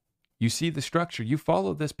 Now, you see the structure. You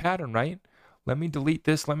follow this pattern, right? Let me delete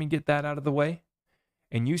this. Let me get that out of the way.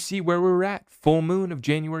 And you see where we're at. Full moon of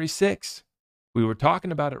January 6th. We were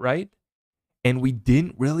talking about it, right? And we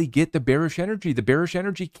didn't really get the bearish energy. The bearish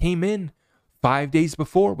energy came in 5 days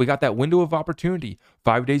before. We got that window of opportunity.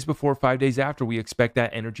 5 days before, 5 days after, we expect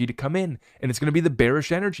that energy to come in. And it's going to be the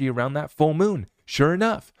bearish energy around that full moon. Sure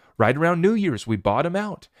enough, right around New Year's, we bottom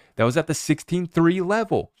out. That was at the 16.3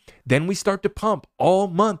 level. Then we start to pump all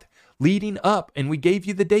month leading up. And we gave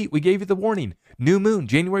you the date. We gave you the warning. New moon,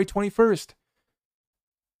 January 21st.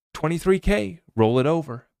 23K, roll it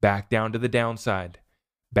over. Back down to the downside.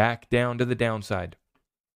 Back down to the downside.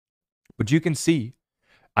 But you can see,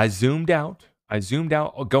 I zoomed out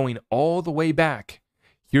going all the way back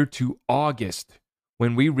here to August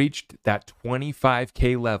when we reached that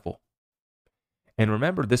 25K level. And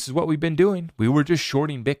remember, this is what we've been doing. We were just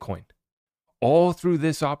shorting Bitcoin all through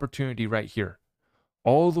this opportunity right here,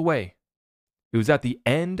 all the way. It was at the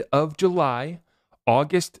end of July,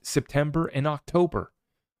 August, September, and October.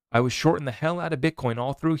 I was shorting the hell out of Bitcoin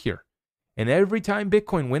all through here. And every time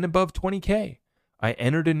Bitcoin went above 20K, I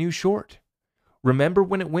entered a new short. Remember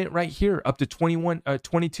when it went right here up to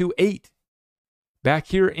 22.8 back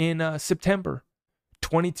here in September,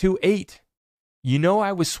 22.8. You know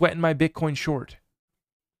I was sweating my Bitcoin short.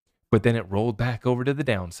 But then it rolled back over to the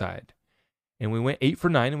downside. And we went 8 for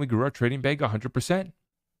 9 and we grew our trading bag 100%.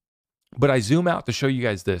 But I zoom out to show you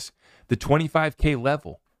guys this. The 25K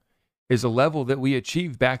level is a level that we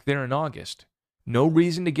achieved back there in August. No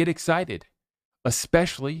reason to get excited,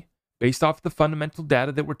 especially based off the fundamental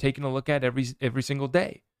data that we're taking a look at every single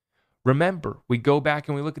day. Remember, we go back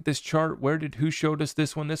and we look at this chart. Who showed us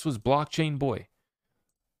this one? This was Blockchain Boy.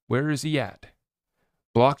 Where is he at?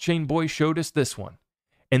 Blockchain Boy showed us this one.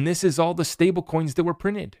 And this is all the stable coins that were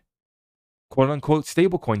printed. Quote unquote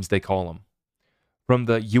stable coins, they call them. From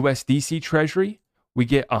the USDC Treasury, we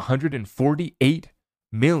get 148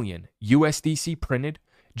 million USDC printed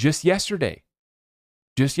just yesterday.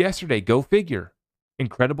 Just yesterday, go figure.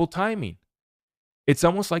 Incredible timing. It's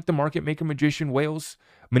almost like the market maker magician whales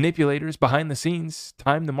manipulators behind the scenes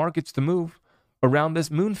time the markets to move around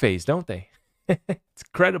this moon phase, don't they? It's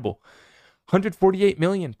incredible. 148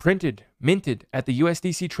 million printed, minted at the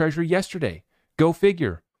USDC Treasury yesterday. Go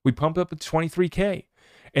figure. We pumped up to 23K.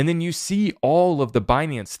 And then you see all of the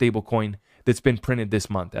Binance stablecoin that's been printed this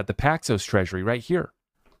month at the Paxos Treasury right here.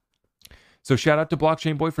 So shout out to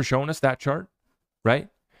Blockchain Boy for showing us that chart, right?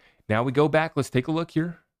 Now we go back. Let's take a look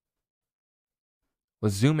here.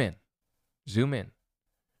 Let's zoom in. Zoom in.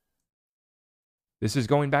 This is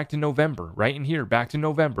going back to November, right in here, back to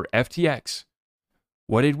November. FTX.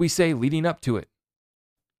 What did we say leading up to it?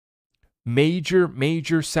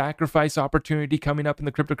 Major sacrifice opportunity coming up in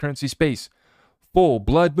the cryptocurrency space. Full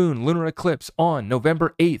blood moon lunar eclipse on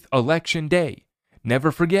November 8th, election day.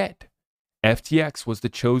 Never forget, FTX was the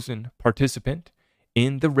chosen participant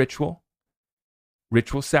in the ritual.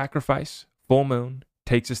 Ritual sacrifice, full moon,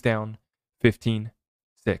 takes us down 15-6.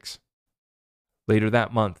 Later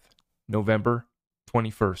that month, November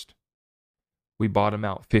 21st, we bottom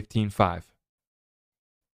out 15-5.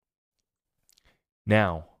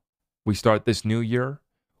 Now, we start this new year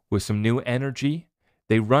with some new energy.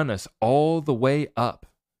 They run us all the way up.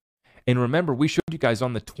 And remember, we showed you guys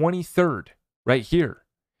on the 23rd, right here.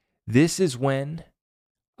 This is when,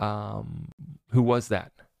 who was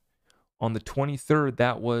that? On the 23rd,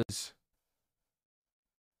 that was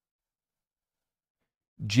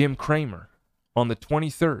Jim Cramer. On the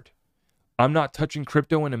 23rd, I'm not touching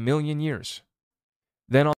crypto in a million years.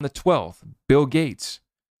 Then on the 12th, Bill Gates,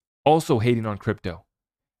 also hating on crypto.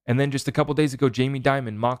 And then just a couple days ago, Jamie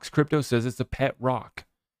Dimon mocks crypto, says it's a pet rock.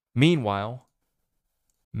 Meanwhile,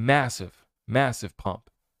 massive pump.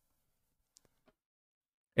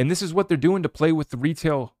 And this is what they're doing to play with the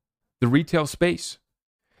retail space.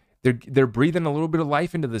 They're breathing a little bit of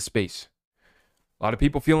life into this space. A lot of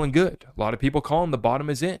people feeling good. A lot of people calling the bottom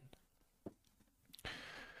is in.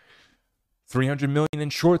 300 million in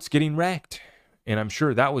shorts getting wrecked. And I'm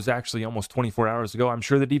sure that was actually almost 24 hours ago. I'm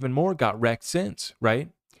sure that even more got wrecked since, right?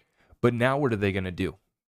 But now what are they going to do?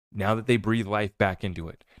 Now that they breathe life back into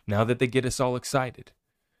it, now that they get us all excited,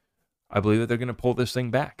 I believe that they're going to pull this thing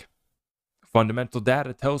back. Fundamental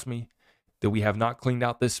data tells me that we have not cleaned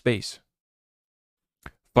out this space.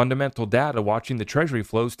 Fundamental data watching the treasury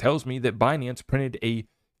flows tells me that Binance printed a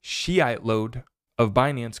Shiite load of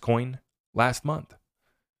Binance coin last month.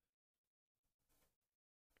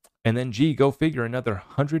 And then, go figure, another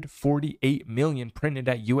 148 million printed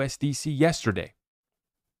at USDC yesterday.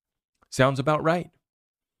 Sounds about right.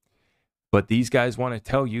 But these guys want to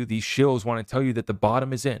tell you, these shills want to tell you that the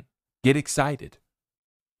bottom is in. Get excited.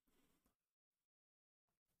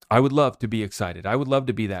 I would love to be excited. I would love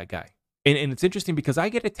to be that guy. And it's interesting because I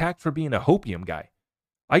get attacked for being a hopium guy.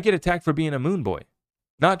 I get attacked for being a moon boy.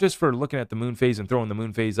 Not just for looking at the moon phase and throwing the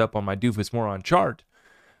moon phase up on my doofus moron chart,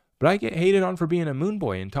 but I get hated on for being a moon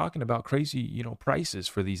boy and talking about crazy, prices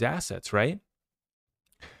for these assets, right?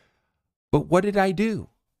 But what did I do?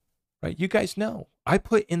 Right? You guys know. I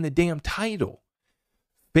put in the damn title,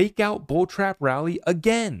 fake out bull trap rally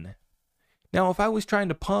again. Now, if I was trying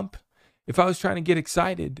to pump, if I was trying to get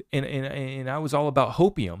excited and I was all about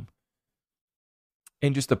hopium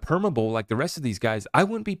and just a permabull like the rest of these guys, I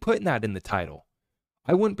wouldn't be putting that in the title.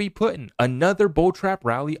 I wouldn't be putting another bull trap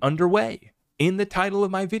rally underway in the title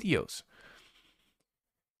of my videos.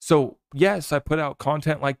 So, yes, I put out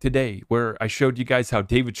content like today where I showed you guys how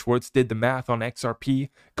David Schwartz did the math on XRP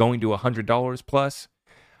going to $100 plus.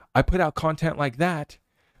 I put out content like that,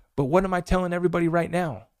 but what am I telling everybody right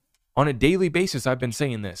now? On a daily basis, I've been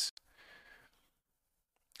saying this.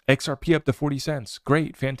 XRP up to 40 cents.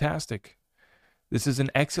 Great, fantastic. This is an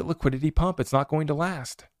exit liquidity pump. It's not going to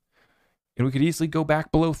last. And we could easily go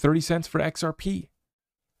back below 30 cents for XRP.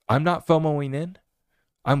 I'm not FOMOing in.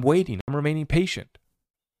 I'm waiting. I'm remaining patient.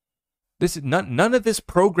 This is none of this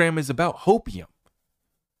program is about hopium.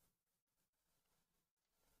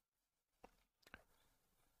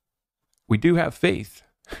 We do have faith,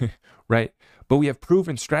 right? But we have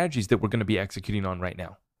proven strategies that we're going to be executing on right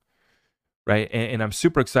now, right? And I'm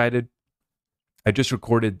super excited. I just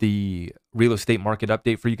recorded the real estate market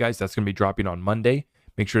update for you guys. That's going to be dropping on Monday.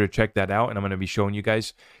 Make sure to check that out. And I'm going to be showing you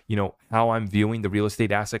guys, how I'm viewing the real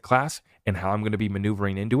estate asset class and how I'm going to be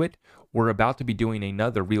maneuvering into it. We're about to be doing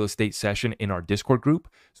another real estate session in our Discord group.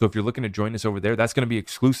 So if you're looking to join us over there, that's going to be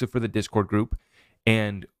exclusive for the Discord group.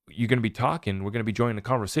 And we're going to be joining a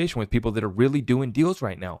conversation with people that are really doing deals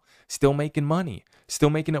right now, still making money, still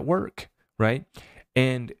making it work, right?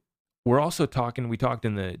 And we talked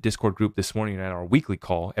in the Discord group this morning at our weekly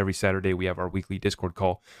call. Every Saturday we have our weekly Discord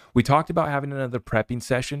call. We talked about having another prepping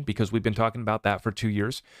session because we've been talking about that for 2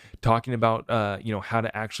 years, talking about, how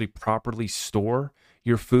to actually properly store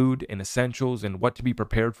your food and essentials and what to be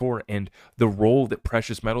prepared for and the role that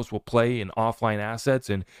precious metals will play in offline assets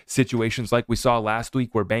and situations like we saw last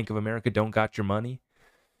week where Bank of America don't got your money.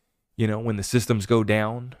 When the systems go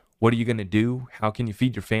down, what are you going to do? How can you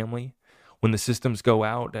feed your family? When the systems go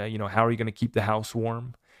out, how are you going to keep the house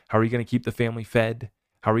warm? How are you going to keep the family fed?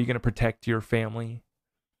 How are you going to protect your family?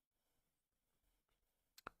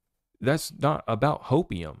 That's not about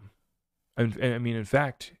hopium. In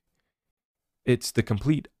fact, it's the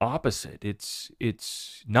complete opposite.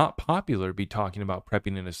 It's not popular to be talking about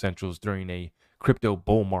prepping and essentials during a crypto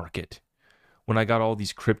bull market. When I got all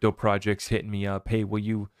these crypto projects hitting me up, hey, will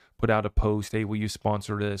you put out a post? Hey, will you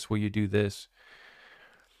sponsor this? Will you do this?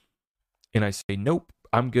 And I say, nope,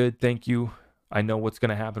 I'm good. Thank you. I know what's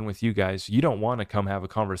going to happen with you guys. You don't want to come have a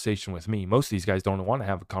conversation with me. Most of these guys don't want to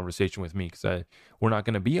have a conversation with me because we're not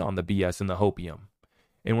going to be on the BS and the hopium.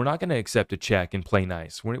 And we're not going to accept a check and play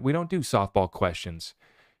nice. We don't do softball questions.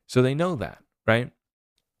 So they know that, right?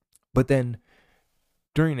 But then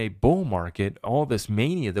during a bull market, all this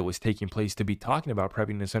mania that was taking place to be talking about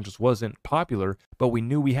prepping essentials wasn't popular, but we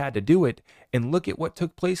knew we had to do it. And look at what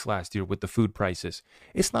took place last year with the food prices.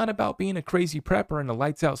 It's not about being a crazy prepper in a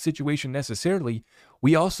lights out situation necessarily.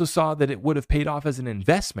 We also saw that it would have paid off as an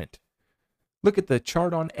investment. Look at the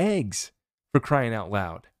chart on eggs, for crying out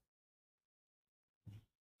loud.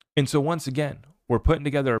 And so once again, we're putting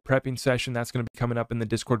together a prepping session that's going to be coming up in the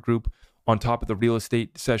Discord group on top of the real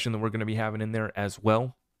estate session that we're going to be having in there as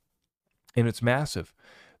well. And it's massive.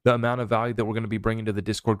 The amount of value that we're going to be bringing to the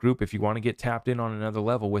Discord group. If you want to get tapped in on another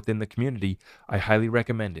level within the community, I highly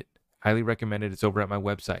recommend it. Highly recommend it. It's over at my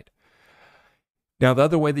website. Now, the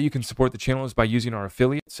other way that you can support the channel is by using our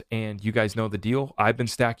affiliates, and you guys know the deal. I've been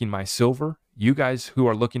stacking my silver. You guys who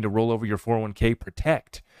are looking to roll over your 401k,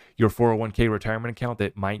 protect your 401k retirement account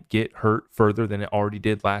that might get hurt further than it already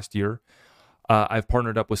did last year. I've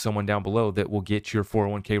partnered up with someone down below that will get your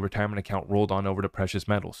 401k retirement account rolled on over to precious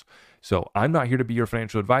metals. So I'm not here to be your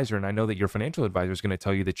financial advisor, and I know that your financial advisor is going to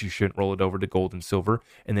tell you that you shouldn't roll it over to gold and silver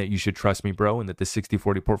and that you should trust me, bro, and that the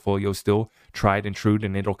 60-40 portfolio is still tried and true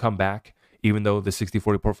and it'll come back. Even though the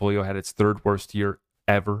 60-40 portfolio had its third worst year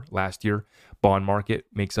ever last year, bond market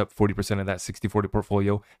makes up 40% of that 60-40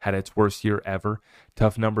 portfolio, had its worst year ever.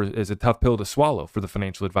 Tough number is a tough pill to swallow for the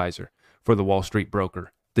financial advisor, for the Wall Street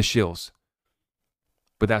broker, the shills.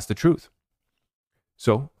 But that's the truth.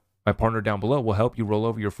 So my partner down below will help you roll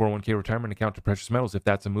over your 401k retirement account to precious metals if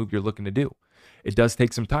that's a move you're looking to do. It does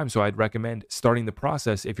take some time, so I'd recommend starting the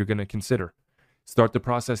process if you're going to consider. Start the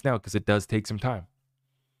process now because it does take some time.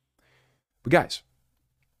 But guys,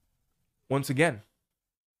 once again,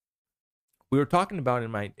 we were talking about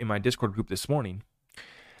in my Discord group this morning,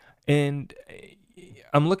 and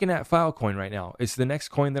I'm looking at Filecoin right now. It's the next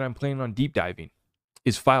coin that I'm planning on deep diving,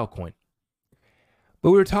 is Filecoin. But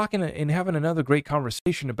we were talking and having another great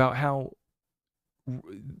conversation about how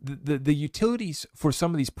the utilities for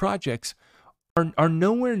some of these projects are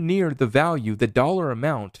nowhere near the value, the dollar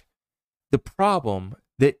amount, the problem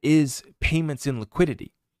that is payments in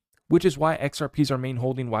liquidity. Which is why XRP is our main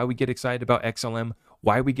holding, why we get excited about XLM,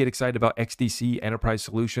 why we get excited about XDC, Enterprise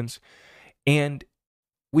Solutions. And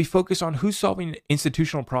we focus on who's solving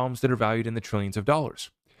institutional problems that are valued in the trillions of dollars.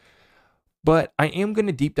 But I am going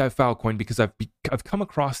to deep dive Filecoin because I've come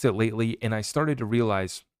across it lately and I started to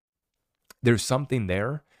realize there's something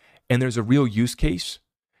there and there's a real use case.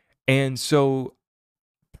 And so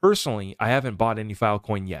personally, I haven't bought any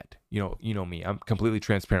Filecoin yet. You know me. I'm completely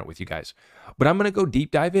transparent with you guys. But I'm going to go deep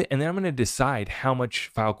dive it, and then I'm going to decide how much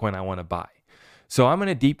Filecoin I want to buy. So I'm going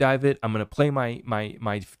to deep dive it. I'm going to play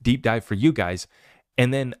my deep dive for you guys,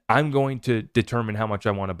 and then I'm going to determine how much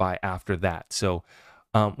I want to buy after that. So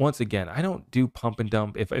once again, I don't do pump and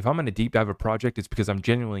dump. If I'm going to deep dive a project, it's because I'm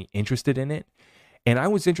genuinely interested in it. And I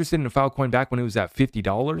was interested in Filecoin back when it was at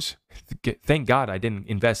 $50. Thank God I didn't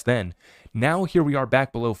invest then. Now here we are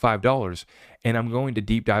back below $5, and I'm going to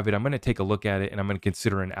deep dive it. I'm going to take a look at it, and I'm going to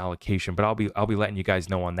consider an allocation. But I'll be letting you guys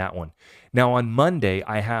know on that one. Now on Monday,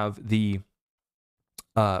 I have the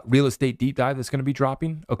real estate deep dive that's going to be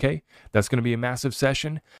dropping. Okay, that's going to be a massive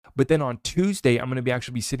session. But then on Tuesday, I'm going to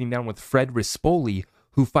actually be sitting down with Fred Rispoli,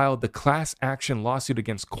 who filed the class action lawsuit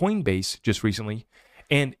against Coinbase just recently,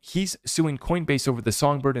 and he's suing Coinbase over the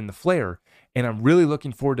Songbird and the Flare. And I'm really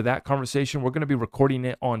looking forward to that conversation. We're going to be recording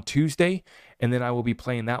it on Tuesday, and then I will be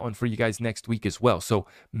playing that one for you guys next week as well. So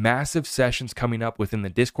massive sessions coming up within the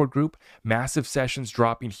Discord group, massive sessions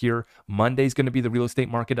dropping here. Monday's going to be the real estate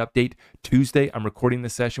market update. Tuesday, I'm recording the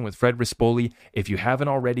session with Fred Rispoli. If you haven't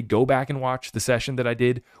already, go back and watch the session that I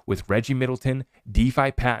did with Reggie Middleton,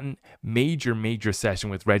 DeFi Patent, major session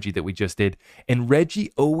with Reggie that we just did. And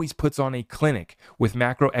Reggie always puts on a clinic with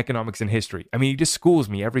macroeconomics and history. I mean, he just schools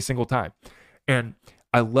me every single time. And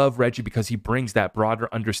I love Reggie because he brings that broader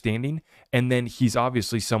understanding. And then he's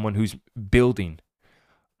obviously someone who's building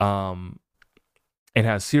and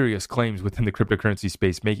has serious claims within the cryptocurrency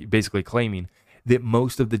space, basically claiming that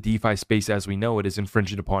most of the DeFi space as we know it is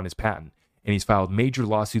infringing upon his patent. And he's filed major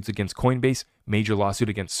lawsuits against Coinbase, major lawsuit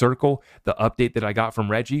against Circle. The update that I got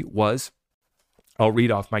from Reggie was, I'll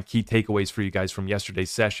read off my key takeaways for you guys from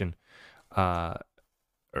yesterday's session.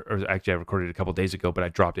 Or actually I recorded it a couple days ago, but I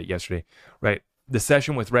dropped it yesterday, right? The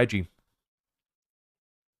session with Reggie,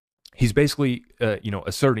 he's basically,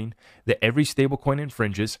 asserting that every stablecoin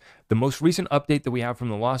infringes. The most recent update that we have from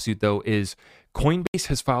the lawsuit, though, is Coinbase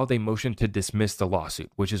has filed a motion to dismiss the lawsuit,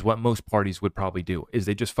 which is what most parties would probably do, is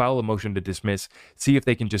they just file a motion to dismiss, see if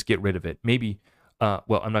they can just get rid of it. Maybe, I'm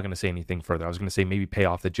not going to say anything further. I was going to say maybe pay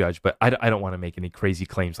off the judge, but I don't want to make any crazy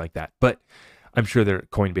claims like that. But I'm sure their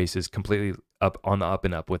Coinbase is completely up on the up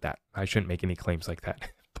and up with that. I shouldn't make any claims like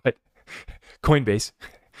that. But Coinbase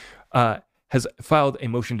has filed a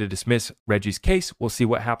motion to dismiss Reggie's case. We'll see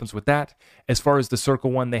what happens with that. As far as the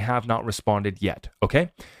Circle one, they have not responded yet.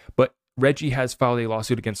 Okay. But Reggie has filed a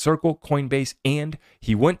lawsuit against Circle, Coinbase, and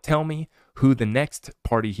he wouldn't tell me who the next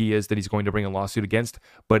party he is that he's going to bring a lawsuit against,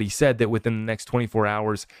 but he said that within the next 24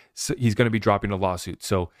 hours, he's going to be dropping a lawsuit.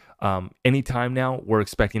 So anytime now, we're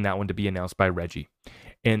expecting that one to be announced by Reggie.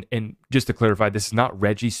 And just to clarify, this is not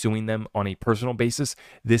Reggie suing them on a personal basis.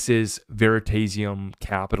 This is Veritasium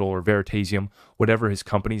Capital or Veritasium, whatever his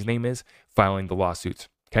company's name is, filing the lawsuits.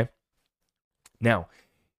 Okay. Now,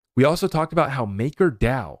 we also talked about how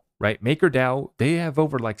MakerDAO, right? MakerDAO, they have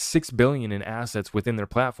over like $6 billion in assets within their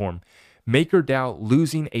platform. MakerDAO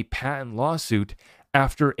losing a patent lawsuit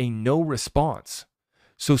after a no response.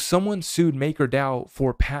 So someone sued MakerDAO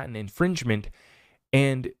for patent infringement,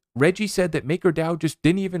 and Reggie said that MakerDAO just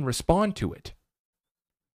didn't even respond to it.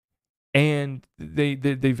 And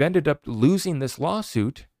they've ended up losing this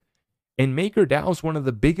lawsuit, and MakerDAO is one of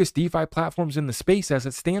the biggest DeFi platforms in the space as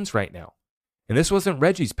it stands right now. And this wasn't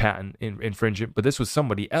Reggie's patent infringement, but this was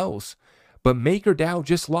somebody else. But MakerDAO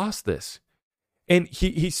just lost this. And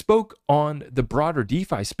he spoke on the broader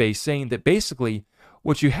DeFi space, saying that basically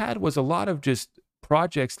what you had was a lot of just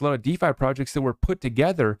projects, a lot of DeFi projects that were put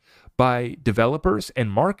together by developers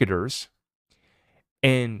and marketers.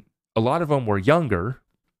 And a lot of them were younger.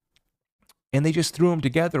 And they just threw them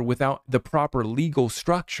together without the proper legal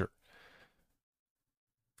structure.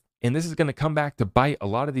 And this is going to come back to bite a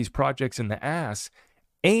lot of these projects in the ass.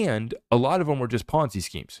 And a lot of them were just Ponzi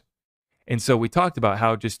schemes. And so we talked about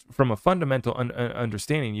how just from a fundamental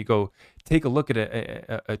understanding, you go take a look at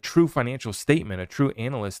a true financial statement, a true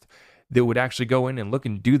analyst that would actually go in and look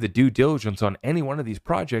and do the due diligence on any one of these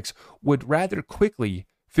projects would rather quickly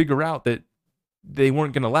figure out that they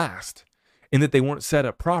weren't going to last and that they weren't set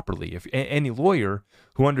up properly. If any lawyer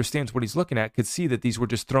who understands what he's looking at could see that these were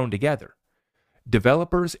just thrown together.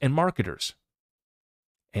 Developers and marketers.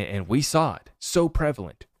 And we saw it. So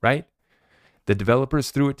prevalent, right? The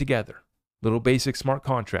developers threw it together. Little basic smart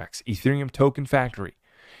contracts, Ethereum token factory.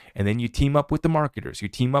 And then you team up with the marketers. You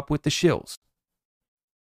team up with the shills.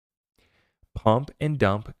 Pump and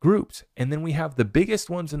dump groups. And then we have the biggest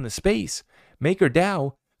ones in the space.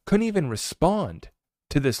 MakerDAO couldn't even respond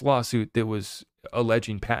to this lawsuit that was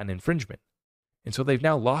alleging patent infringement. And so they've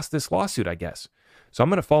now lost this lawsuit, I guess. So I'm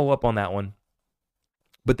going to follow up on that one.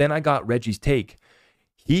 But then I got Reggie's take.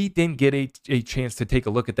 He didn't get a chance to take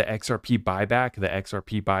a look at the XRP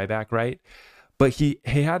buyback, right? But he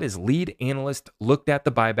had his lead analyst looked at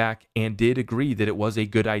the buyback and did agree that it was a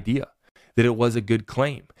good idea, that it was a good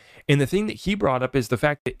claim. And the thing that he brought up is the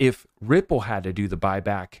fact that if Ripple had to do the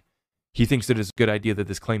buyback, he thinks that it's a good idea that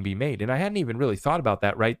this claim be made. And I hadn't even really thought about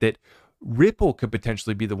that, right? That Ripple could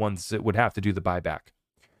potentially be the ones that would have to do the buyback.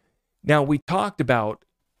 Now, we talked about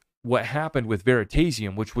what happened with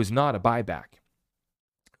Veritasium, which was not a buyback.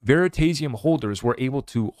 Veritasium holders were able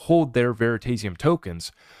to hold their Veritasium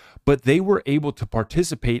tokens, but they were able to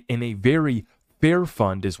participate in a very fair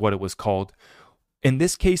fund, is what it was called, in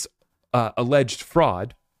this case, alleged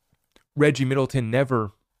fraud, Reggie Middleton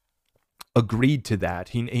never agreed to that.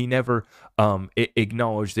 He never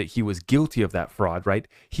acknowledged that he was guilty of that fraud, right?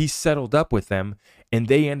 He settled up with them, and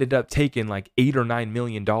they ended up taking like $8 or $9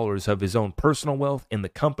 million of his own personal wealth and the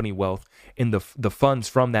company wealth and the funds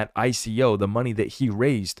from that ICO, the money that he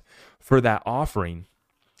raised for that offering,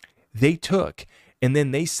 they took, and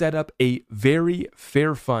then they set up a very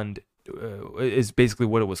fair fund, is basically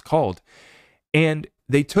what it was called. And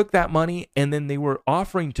they took that money, and then they were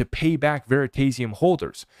offering to pay back Veritasium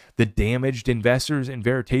holders, the damaged investors in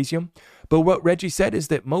Veritasium. But what Reggie said is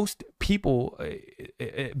that most people,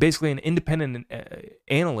 basically an independent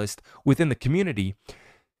analyst within the community,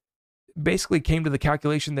 basically came to the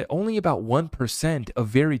calculation that only about 1% of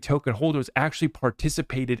Veri token holders actually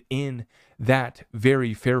participated in that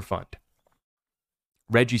Veri Fair Fund.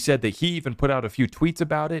 Reggie said that he even put out a few tweets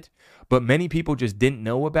about it, but many people just didn't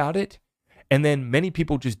know about it. And then many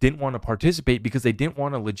people just didn't want to participate because they didn't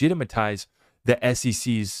want to legitimize the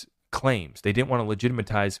SEC's claims. They didn't want to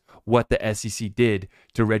legitimize what the SEC did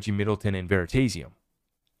to Reggie Middleton and Veritasium.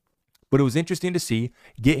 But it was interesting to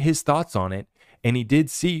get his thoughts on it. And he did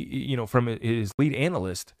see, from his lead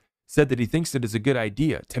analyst, said that he thinks that it's a good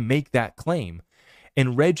idea to make that claim.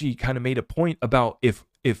 And Reggie kind of made a point about if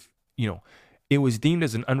it was deemed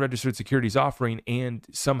as an unregistered securities offering, and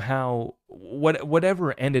somehow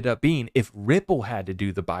whatever it ended up being, if Ripple had to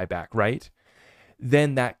do the buyback, right,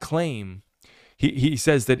 then that claim, he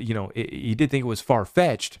says that, he did think it was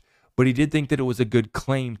far-fetched, but he did think that it was a good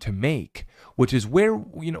claim to make, which is where,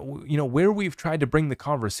 where we've tried to bring the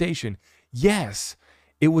conversation. Yes,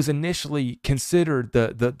 it was initially considered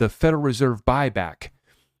the Federal Reserve buyback,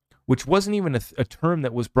 which wasn't even a term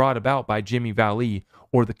that was brought about by Jimmy Vallee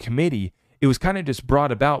or the committee. It was kind of just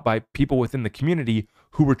brought about by people within the community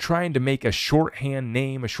who were trying to make a shorthand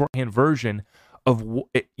name, a shorthand version of,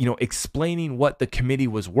 explaining what the committee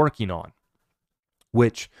was working on,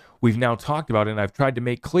 which we've now talked about. And I've tried to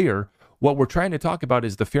make clear what we're trying to talk about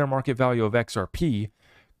is the fair market value of XRP,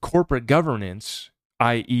 corporate governance,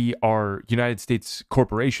 i.e. our United States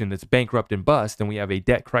corporation that's bankrupt and bust, and we have a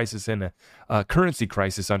debt crisis and a currency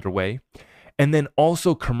crisis underway. And then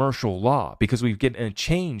also commercial law, because we've getting a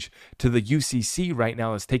change to the UCC right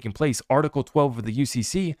now that's taking place. Article 12 of the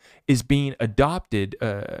UCC is being adapted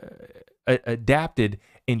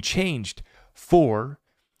and changed for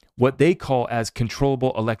what they call as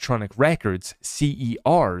controllable electronic records,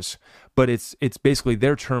 CERs, but it's basically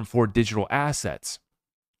their term for digital assets.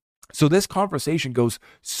 So this conversation goes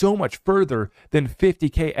so much further than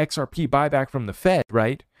 50K XRP buyback from the Fed,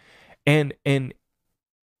 right? And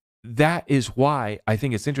that is why I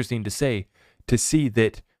think it's interesting to see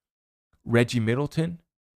that Reggie Middleton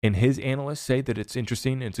and his analysts say that it's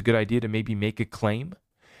interesting and it's a good idea to maybe make a claim.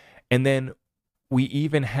 And then we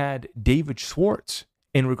even had David Schwartz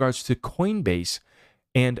in regards to Coinbase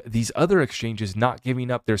and these other exchanges not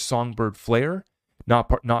giving up their Songbird Flare,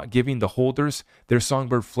 not giving the holders their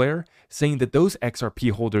Songbird Flare, saying that those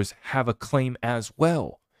XRP holders have a claim as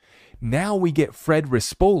well. Now we get Fred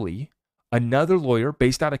Rispoli, another lawyer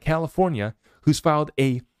based out of California, who's filed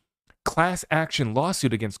a class action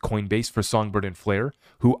lawsuit against Coinbase for Songbird and Flare,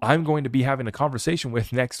 who I'm going to be having a conversation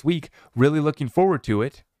with next week. Really looking forward to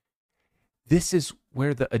it. This is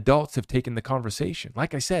where the adults have taken the conversation.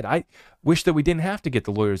 Like I said, I wish that we didn't have to get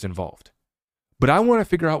the lawyers involved, but I want to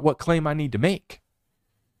figure out what claim I need to make.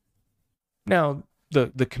 Now,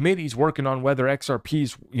 the committee's working on whether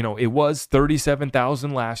XRP's, it was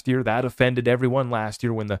 37,000 last year. That offended everyone last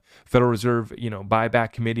year when the Federal Reserve,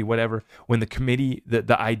 buyback committee, whatever, when the committee,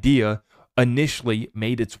 the idea initially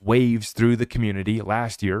made its waves through the community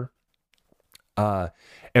last year.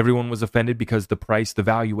 Everyone was offended because the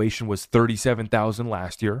valuation was 37,000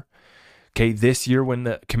 last year. Okay, this year when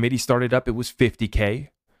the committee started up, it was 50K.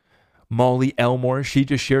 Molly Elmore, she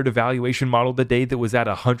just shared a valuation model today that was at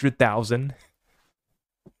 100,000.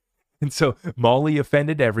 And so Molly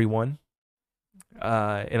offended everyone,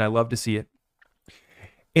 and I love to see it.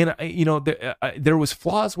 And there was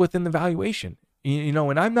flaws within the valuation,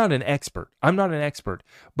 and I'm not an expert.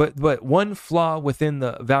 But one flaw within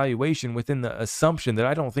the valuation, within the assumption that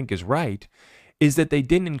I don't think is right, is that they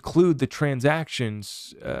didn't include the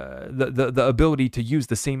transactions, the ability to use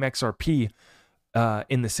the same XRP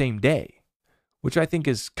in the same day, which I think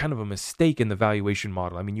is kind of a mistake in the valuation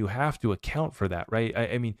model. I mean, you have to account for that, right?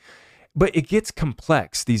 I mean, but it gets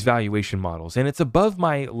complex, these valuation models, and it's above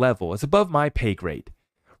my level. It's above my pay grade,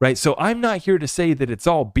 right? So I'm not here to say that it's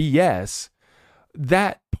all BS.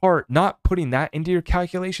 That part, not putting that into your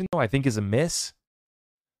calculation, though, I think is a miss.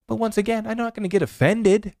 But once again, I'm not going to get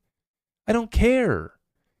offended. I don't care.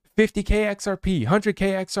 50K XRP,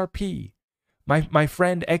 100K XRP. My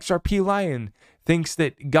friend XRP Lion thinks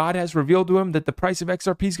that God has revealed to him that the price of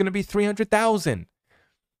XRP is going to be 300,000.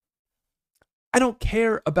 I don't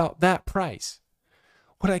care about that price.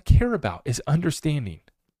 What I care about is understanding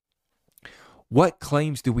what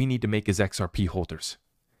claims do we need to make as XRP holders?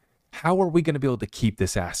 How are we going to be able to keep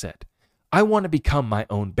this asset? I want to become my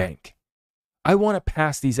own bank. I want to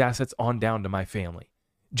pass these assets on down to my family.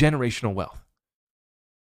 Generational wealth.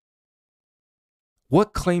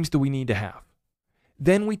 What claims do we need to have?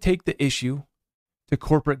 Then we take the issue to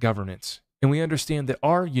corporate governance, and we understand that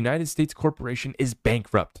our United States corporation is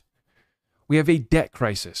bankrupt. We have a debt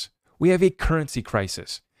crisis. We have a currency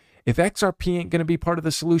crisis. If XRP ain't going to be part of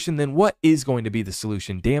the solution, then what is going to be the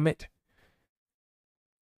solution? Damn it.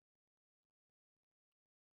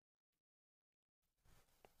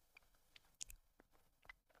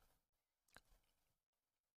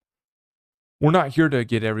 We're not here to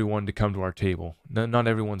get everyone to come to our table. Not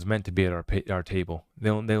everyone's meant to be at our table.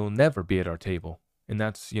 They'll never be at our table. And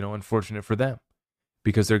that's, unfortunate for them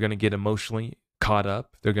because they're going to get emotionally caught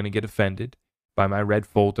up. They're going to get offended by my red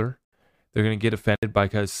folder. They're going to get offended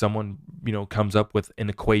because someone, comes up with an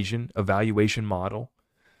equation, a valuation model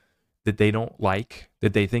that they don't like,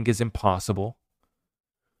 that they think is impossible.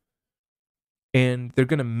 And they're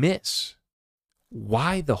going to miss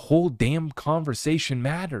why the whole damn conversation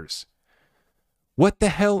matters. What the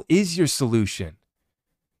hell is your solution?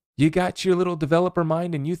 You got your little developer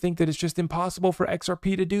mind and you think that it's just impossible for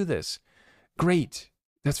XRP to do this. Great.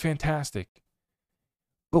 That's fantastic.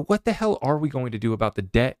 But what the hell are we going to do about the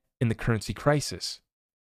debt and the currency crisis?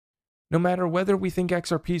 No matter whether we think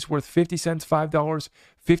XRP is worth 50 cents, $5,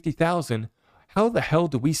 50,000, how the hell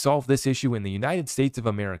do we solve this issue in the United States of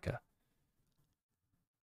America?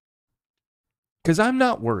 Because I'm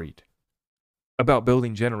not worried about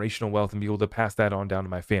building generational wealth and be able to pass that on down to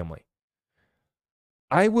my family.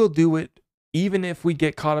 I will do it even if we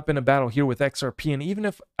get caught up in a battle here with XRP, and even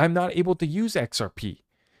if I'm not able to use XRP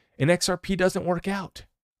and XRP doesn't work out,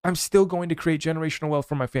 I'm still going to create generational wealth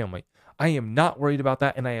for my family. I am not worried about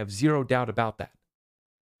that, and I have zero doubt about that.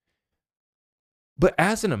 But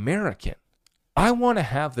as an American, I want to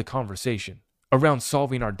have the conversation around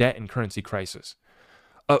solving our debt and currency crisis.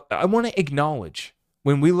 I want to acknowledge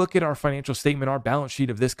when we look at our financial statement, our balance sheet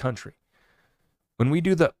of this country, when we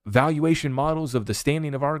do the valuation models of the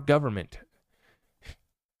standing of our government,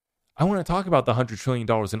 I want to talk about the $100 trillion in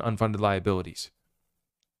unfunded liabilities.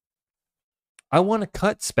 I want to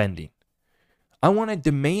cut spending. I want to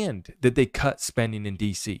demand that they cut spending in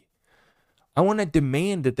DC. I want to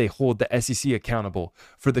demand that they hold the SEC accountable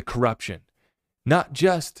for the corruption, not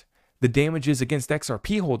just the damages against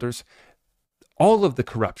XRP holders, all of the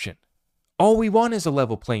corruption. All we want is a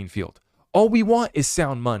level playing field. All we want is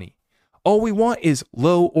sound money. All we want is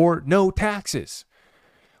low or no taxes.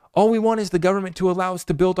 All we want is the government to allow us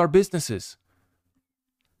to build our businesses.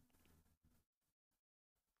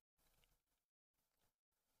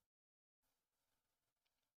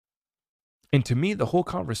 And to me, the whole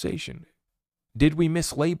conversation, did we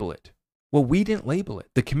mislabel it? Well, we didn't label it.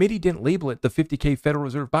 The committee didn't label it the 50K Federal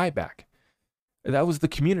Reserve buyback. That was the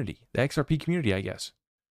community, the XRP community, I guess.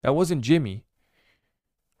 That wasn't Jimmy,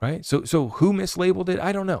 right? So who mislabeled it?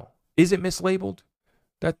 I don't know. Is it mislabeled?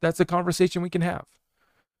 That's a conversation we can have.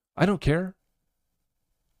 I don't care.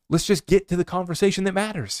 Let's just get to the conversation that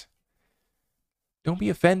matters. Don't be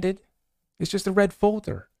offended. It's just a red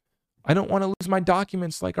folder. I don't want to lose my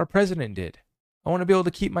documents like our president did. I want to be able to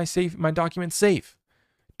keep my documents safe.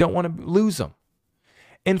 Don't want to lose them.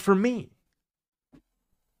 And for me,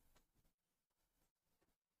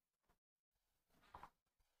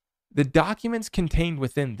 the documents contained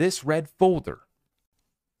within this red folder,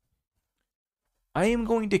 I am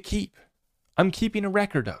going to keep. I'm keeping a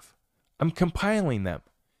record of. I'm compiling them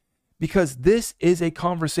because this is a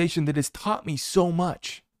conversation that has taught me so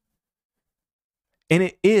much. And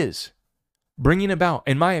it is bringing about,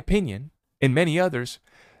 in my opinion, and many others,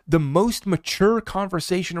 the most mature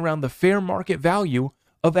conversation around the fair market value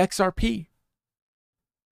of XRP.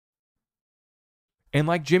 And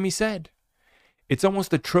like Jimmy said, it's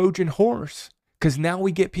almost a Trojan horse because now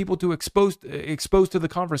we get people to exposed to the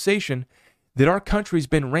conversation that our country's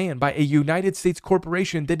been ran by a United States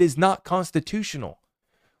corporation that is not constitutional.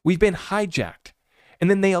 We've been hijacked. And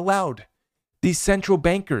then they allowed these central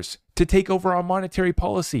bankers to take over our monetary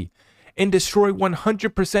policy and destroy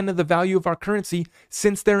 100% of the value of our currency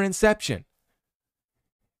since their inception.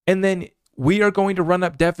 And then we are going to run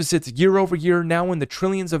up deficits year over year now in the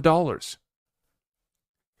trillions of dollars.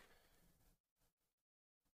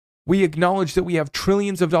 We acknowledge that we have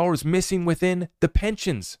trillions of dollars missing within the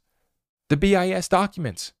pensions, the BIS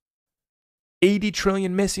documents. $80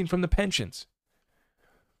 trillion missing from the pensions.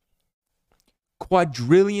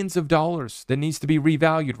 Quadrillions of dollars that needs to be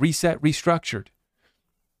revalued, reset, restructured.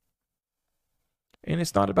 And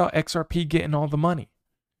it's not about XRP getting all the money.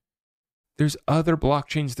 There's other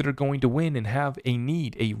blockchains that are going to win and have a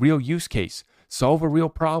need, a real use case, solve a real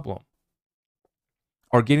problem,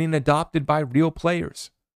 are getting adopted by real players.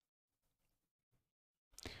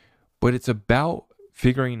 But it's about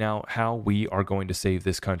figuring out how we are going to save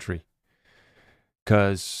this country.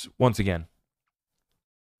 Because, once again,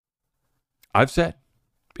 I've said,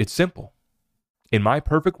 it's simple. In my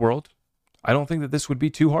perfect world, I don't think that this would be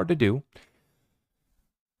too hard to do.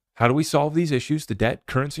 How do we solve these issues? The debt,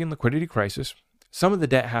 currency, and liquidity crisis. Some of the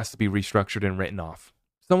debt has to be restructured and written off.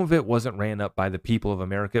 Some of it wasn't ran up by the people of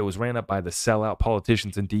America. It was ran up by the sellout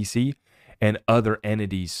politicians in D.C. and other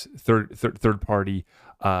entities, third party,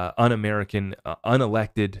 un-American,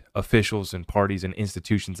 unelected officials and parties and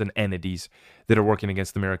institutions and entities that are working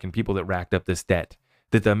against the American people that racked up this debt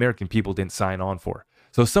that the American people didn't sign on for.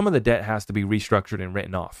 So some of the debt has to be restructured and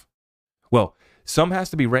written off. Well, some has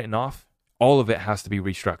to be written off. All of it has to be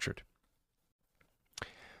restructured.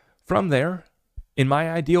 From there, in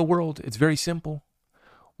my ideal world, it's very simple.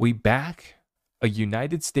 We back a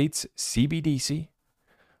United States CBDC,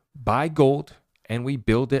 buy gold, and we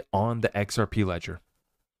build it on the XRP ledger.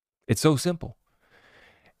 It's so simple.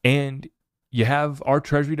 And you have our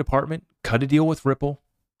Treasury Department cut a deal with Ripple.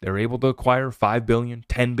 They're able to acquire 5 billion,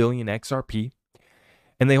 10 billion XRP,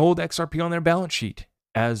 and they hold XRP on their balance sheet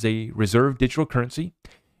as a reserve digital currency.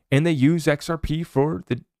 And they use XRP for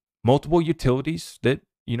the multiple utilities that,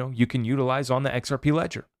 you can utilize on the XRP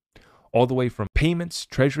ledger. All the way from payments,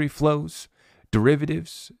 treasury flows,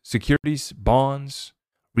 derivatives, securities, bonds,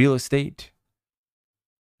 real estate.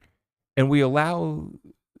 And we allow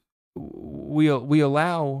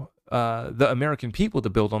the American people to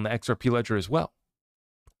build on the XRP ledger as well.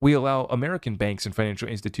 We allow American banks and financial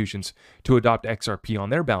institutions to adopt XRP on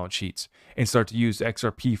their balance sheets and start to use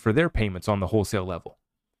XRP for their payments on the wholesale level.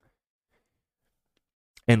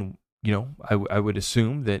 And, I would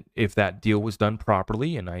assume that if that deal was done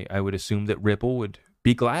properly, and I would assume that Ripple would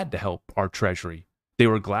be glad to help our Treasury. They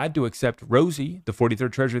were glad to accept Rosie, the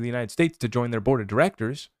 43rd Treasurer of the United States, to join their board of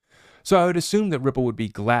directors. So I would assume that Ripple would be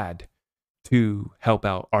glad to help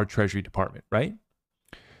out our Treasury Department, right?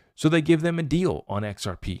 So they give them a deal on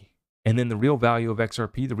XRP. And then the real value of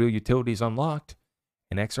XRP, the real utility is unlocked,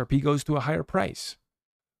 and XRP goes to a higher price,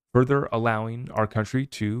 further allowing our country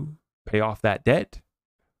to pay off that debt,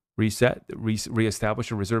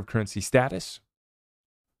 reestablish a reserve currency status,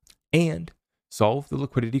 and solve the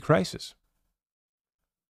liquidity crisis.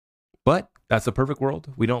 But that's a perfect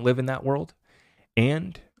world. We don't live in that world.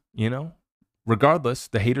 And, regardless,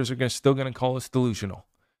 the haters are still going to call us delusional.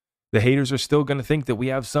 The haters are still going to think that we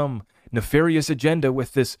have some nefarious agenda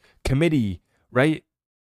with this committee, right?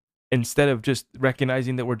 Instead of just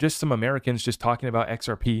recognizing that we're just some Americans just talking about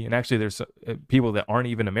XRP. And actually, there's people that aren't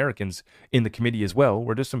even Americans in the committee as well.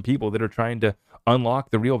 We're just some people that are trying to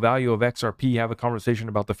unlock the real value of XRP, have a conversation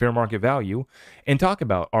about the fair market value, and talk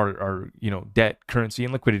about our debt, currency,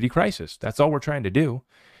 and liquidity crisis. That's all we're trying to do.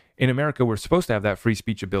 In America, we're supposed to have that free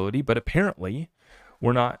speech ability, but apparently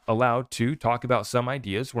we're not allowed to talk about some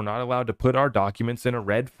ideas. We're not allowed to put our documents in a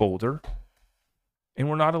red folder, and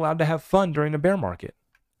we're not allowed to have fun during a bear market.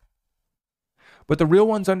 But the real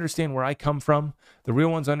ones understand where I come from. The real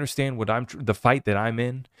ones understand the fight that I'm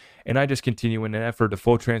in. And I just continue in an effort of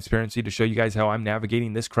full transparency to show you guys how I'm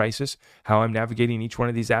navigating this crisis, how I'm navigating each one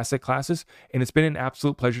of these asset classes. And it's been an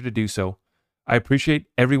absolute pleasure to do so. I appreciate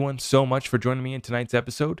everyone so much for joining me in tonight's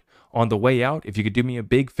episode. On the way out, if you could do me a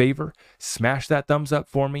big favor, smash that thumbs up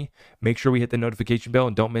for me. Make sure we hit the notification bell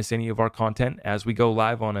and don't miss any of our content as we go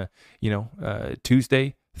live on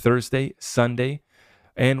Tuesday, Thursday, Sunday.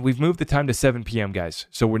 And we've moved the time to 7 p.m., guys.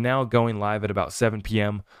 So we're now going live at about 7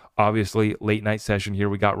 p.m. Obviously, late night session here.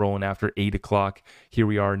 We got rolling after 8 o'clock. Here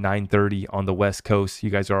we are, 9:30 on the West Coast. You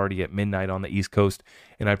guys are already at midnight on the East Coast.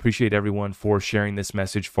 And I appreciate everyone for sharing this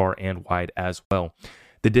message far and wide as well.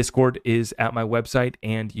 The Discord is at my website,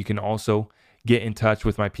 and you can also get in touch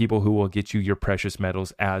with my people who will get you your precious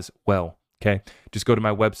metals as well. Okay? Just go to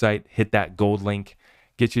my website, hit that gold link,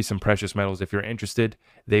 get you some precious metals if you're interested.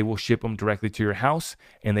 They will ship them directly to your house,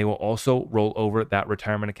 and they will also roll over that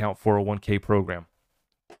retirement account 401k program.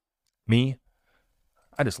 Me,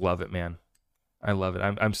 I just love it, man. I love it.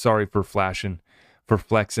 I'm sorry for flexing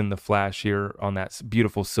the flash here on that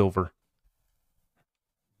beautiful silver.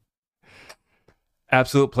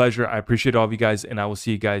 Absolute pleasure. I appreciate all of you guys, and I will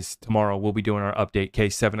see you guys tomorrow. We'll be doing our update. Okay,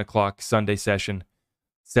 7 o'clock Sunday session,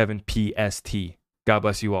 7 PST. God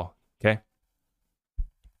bless you all. Okay.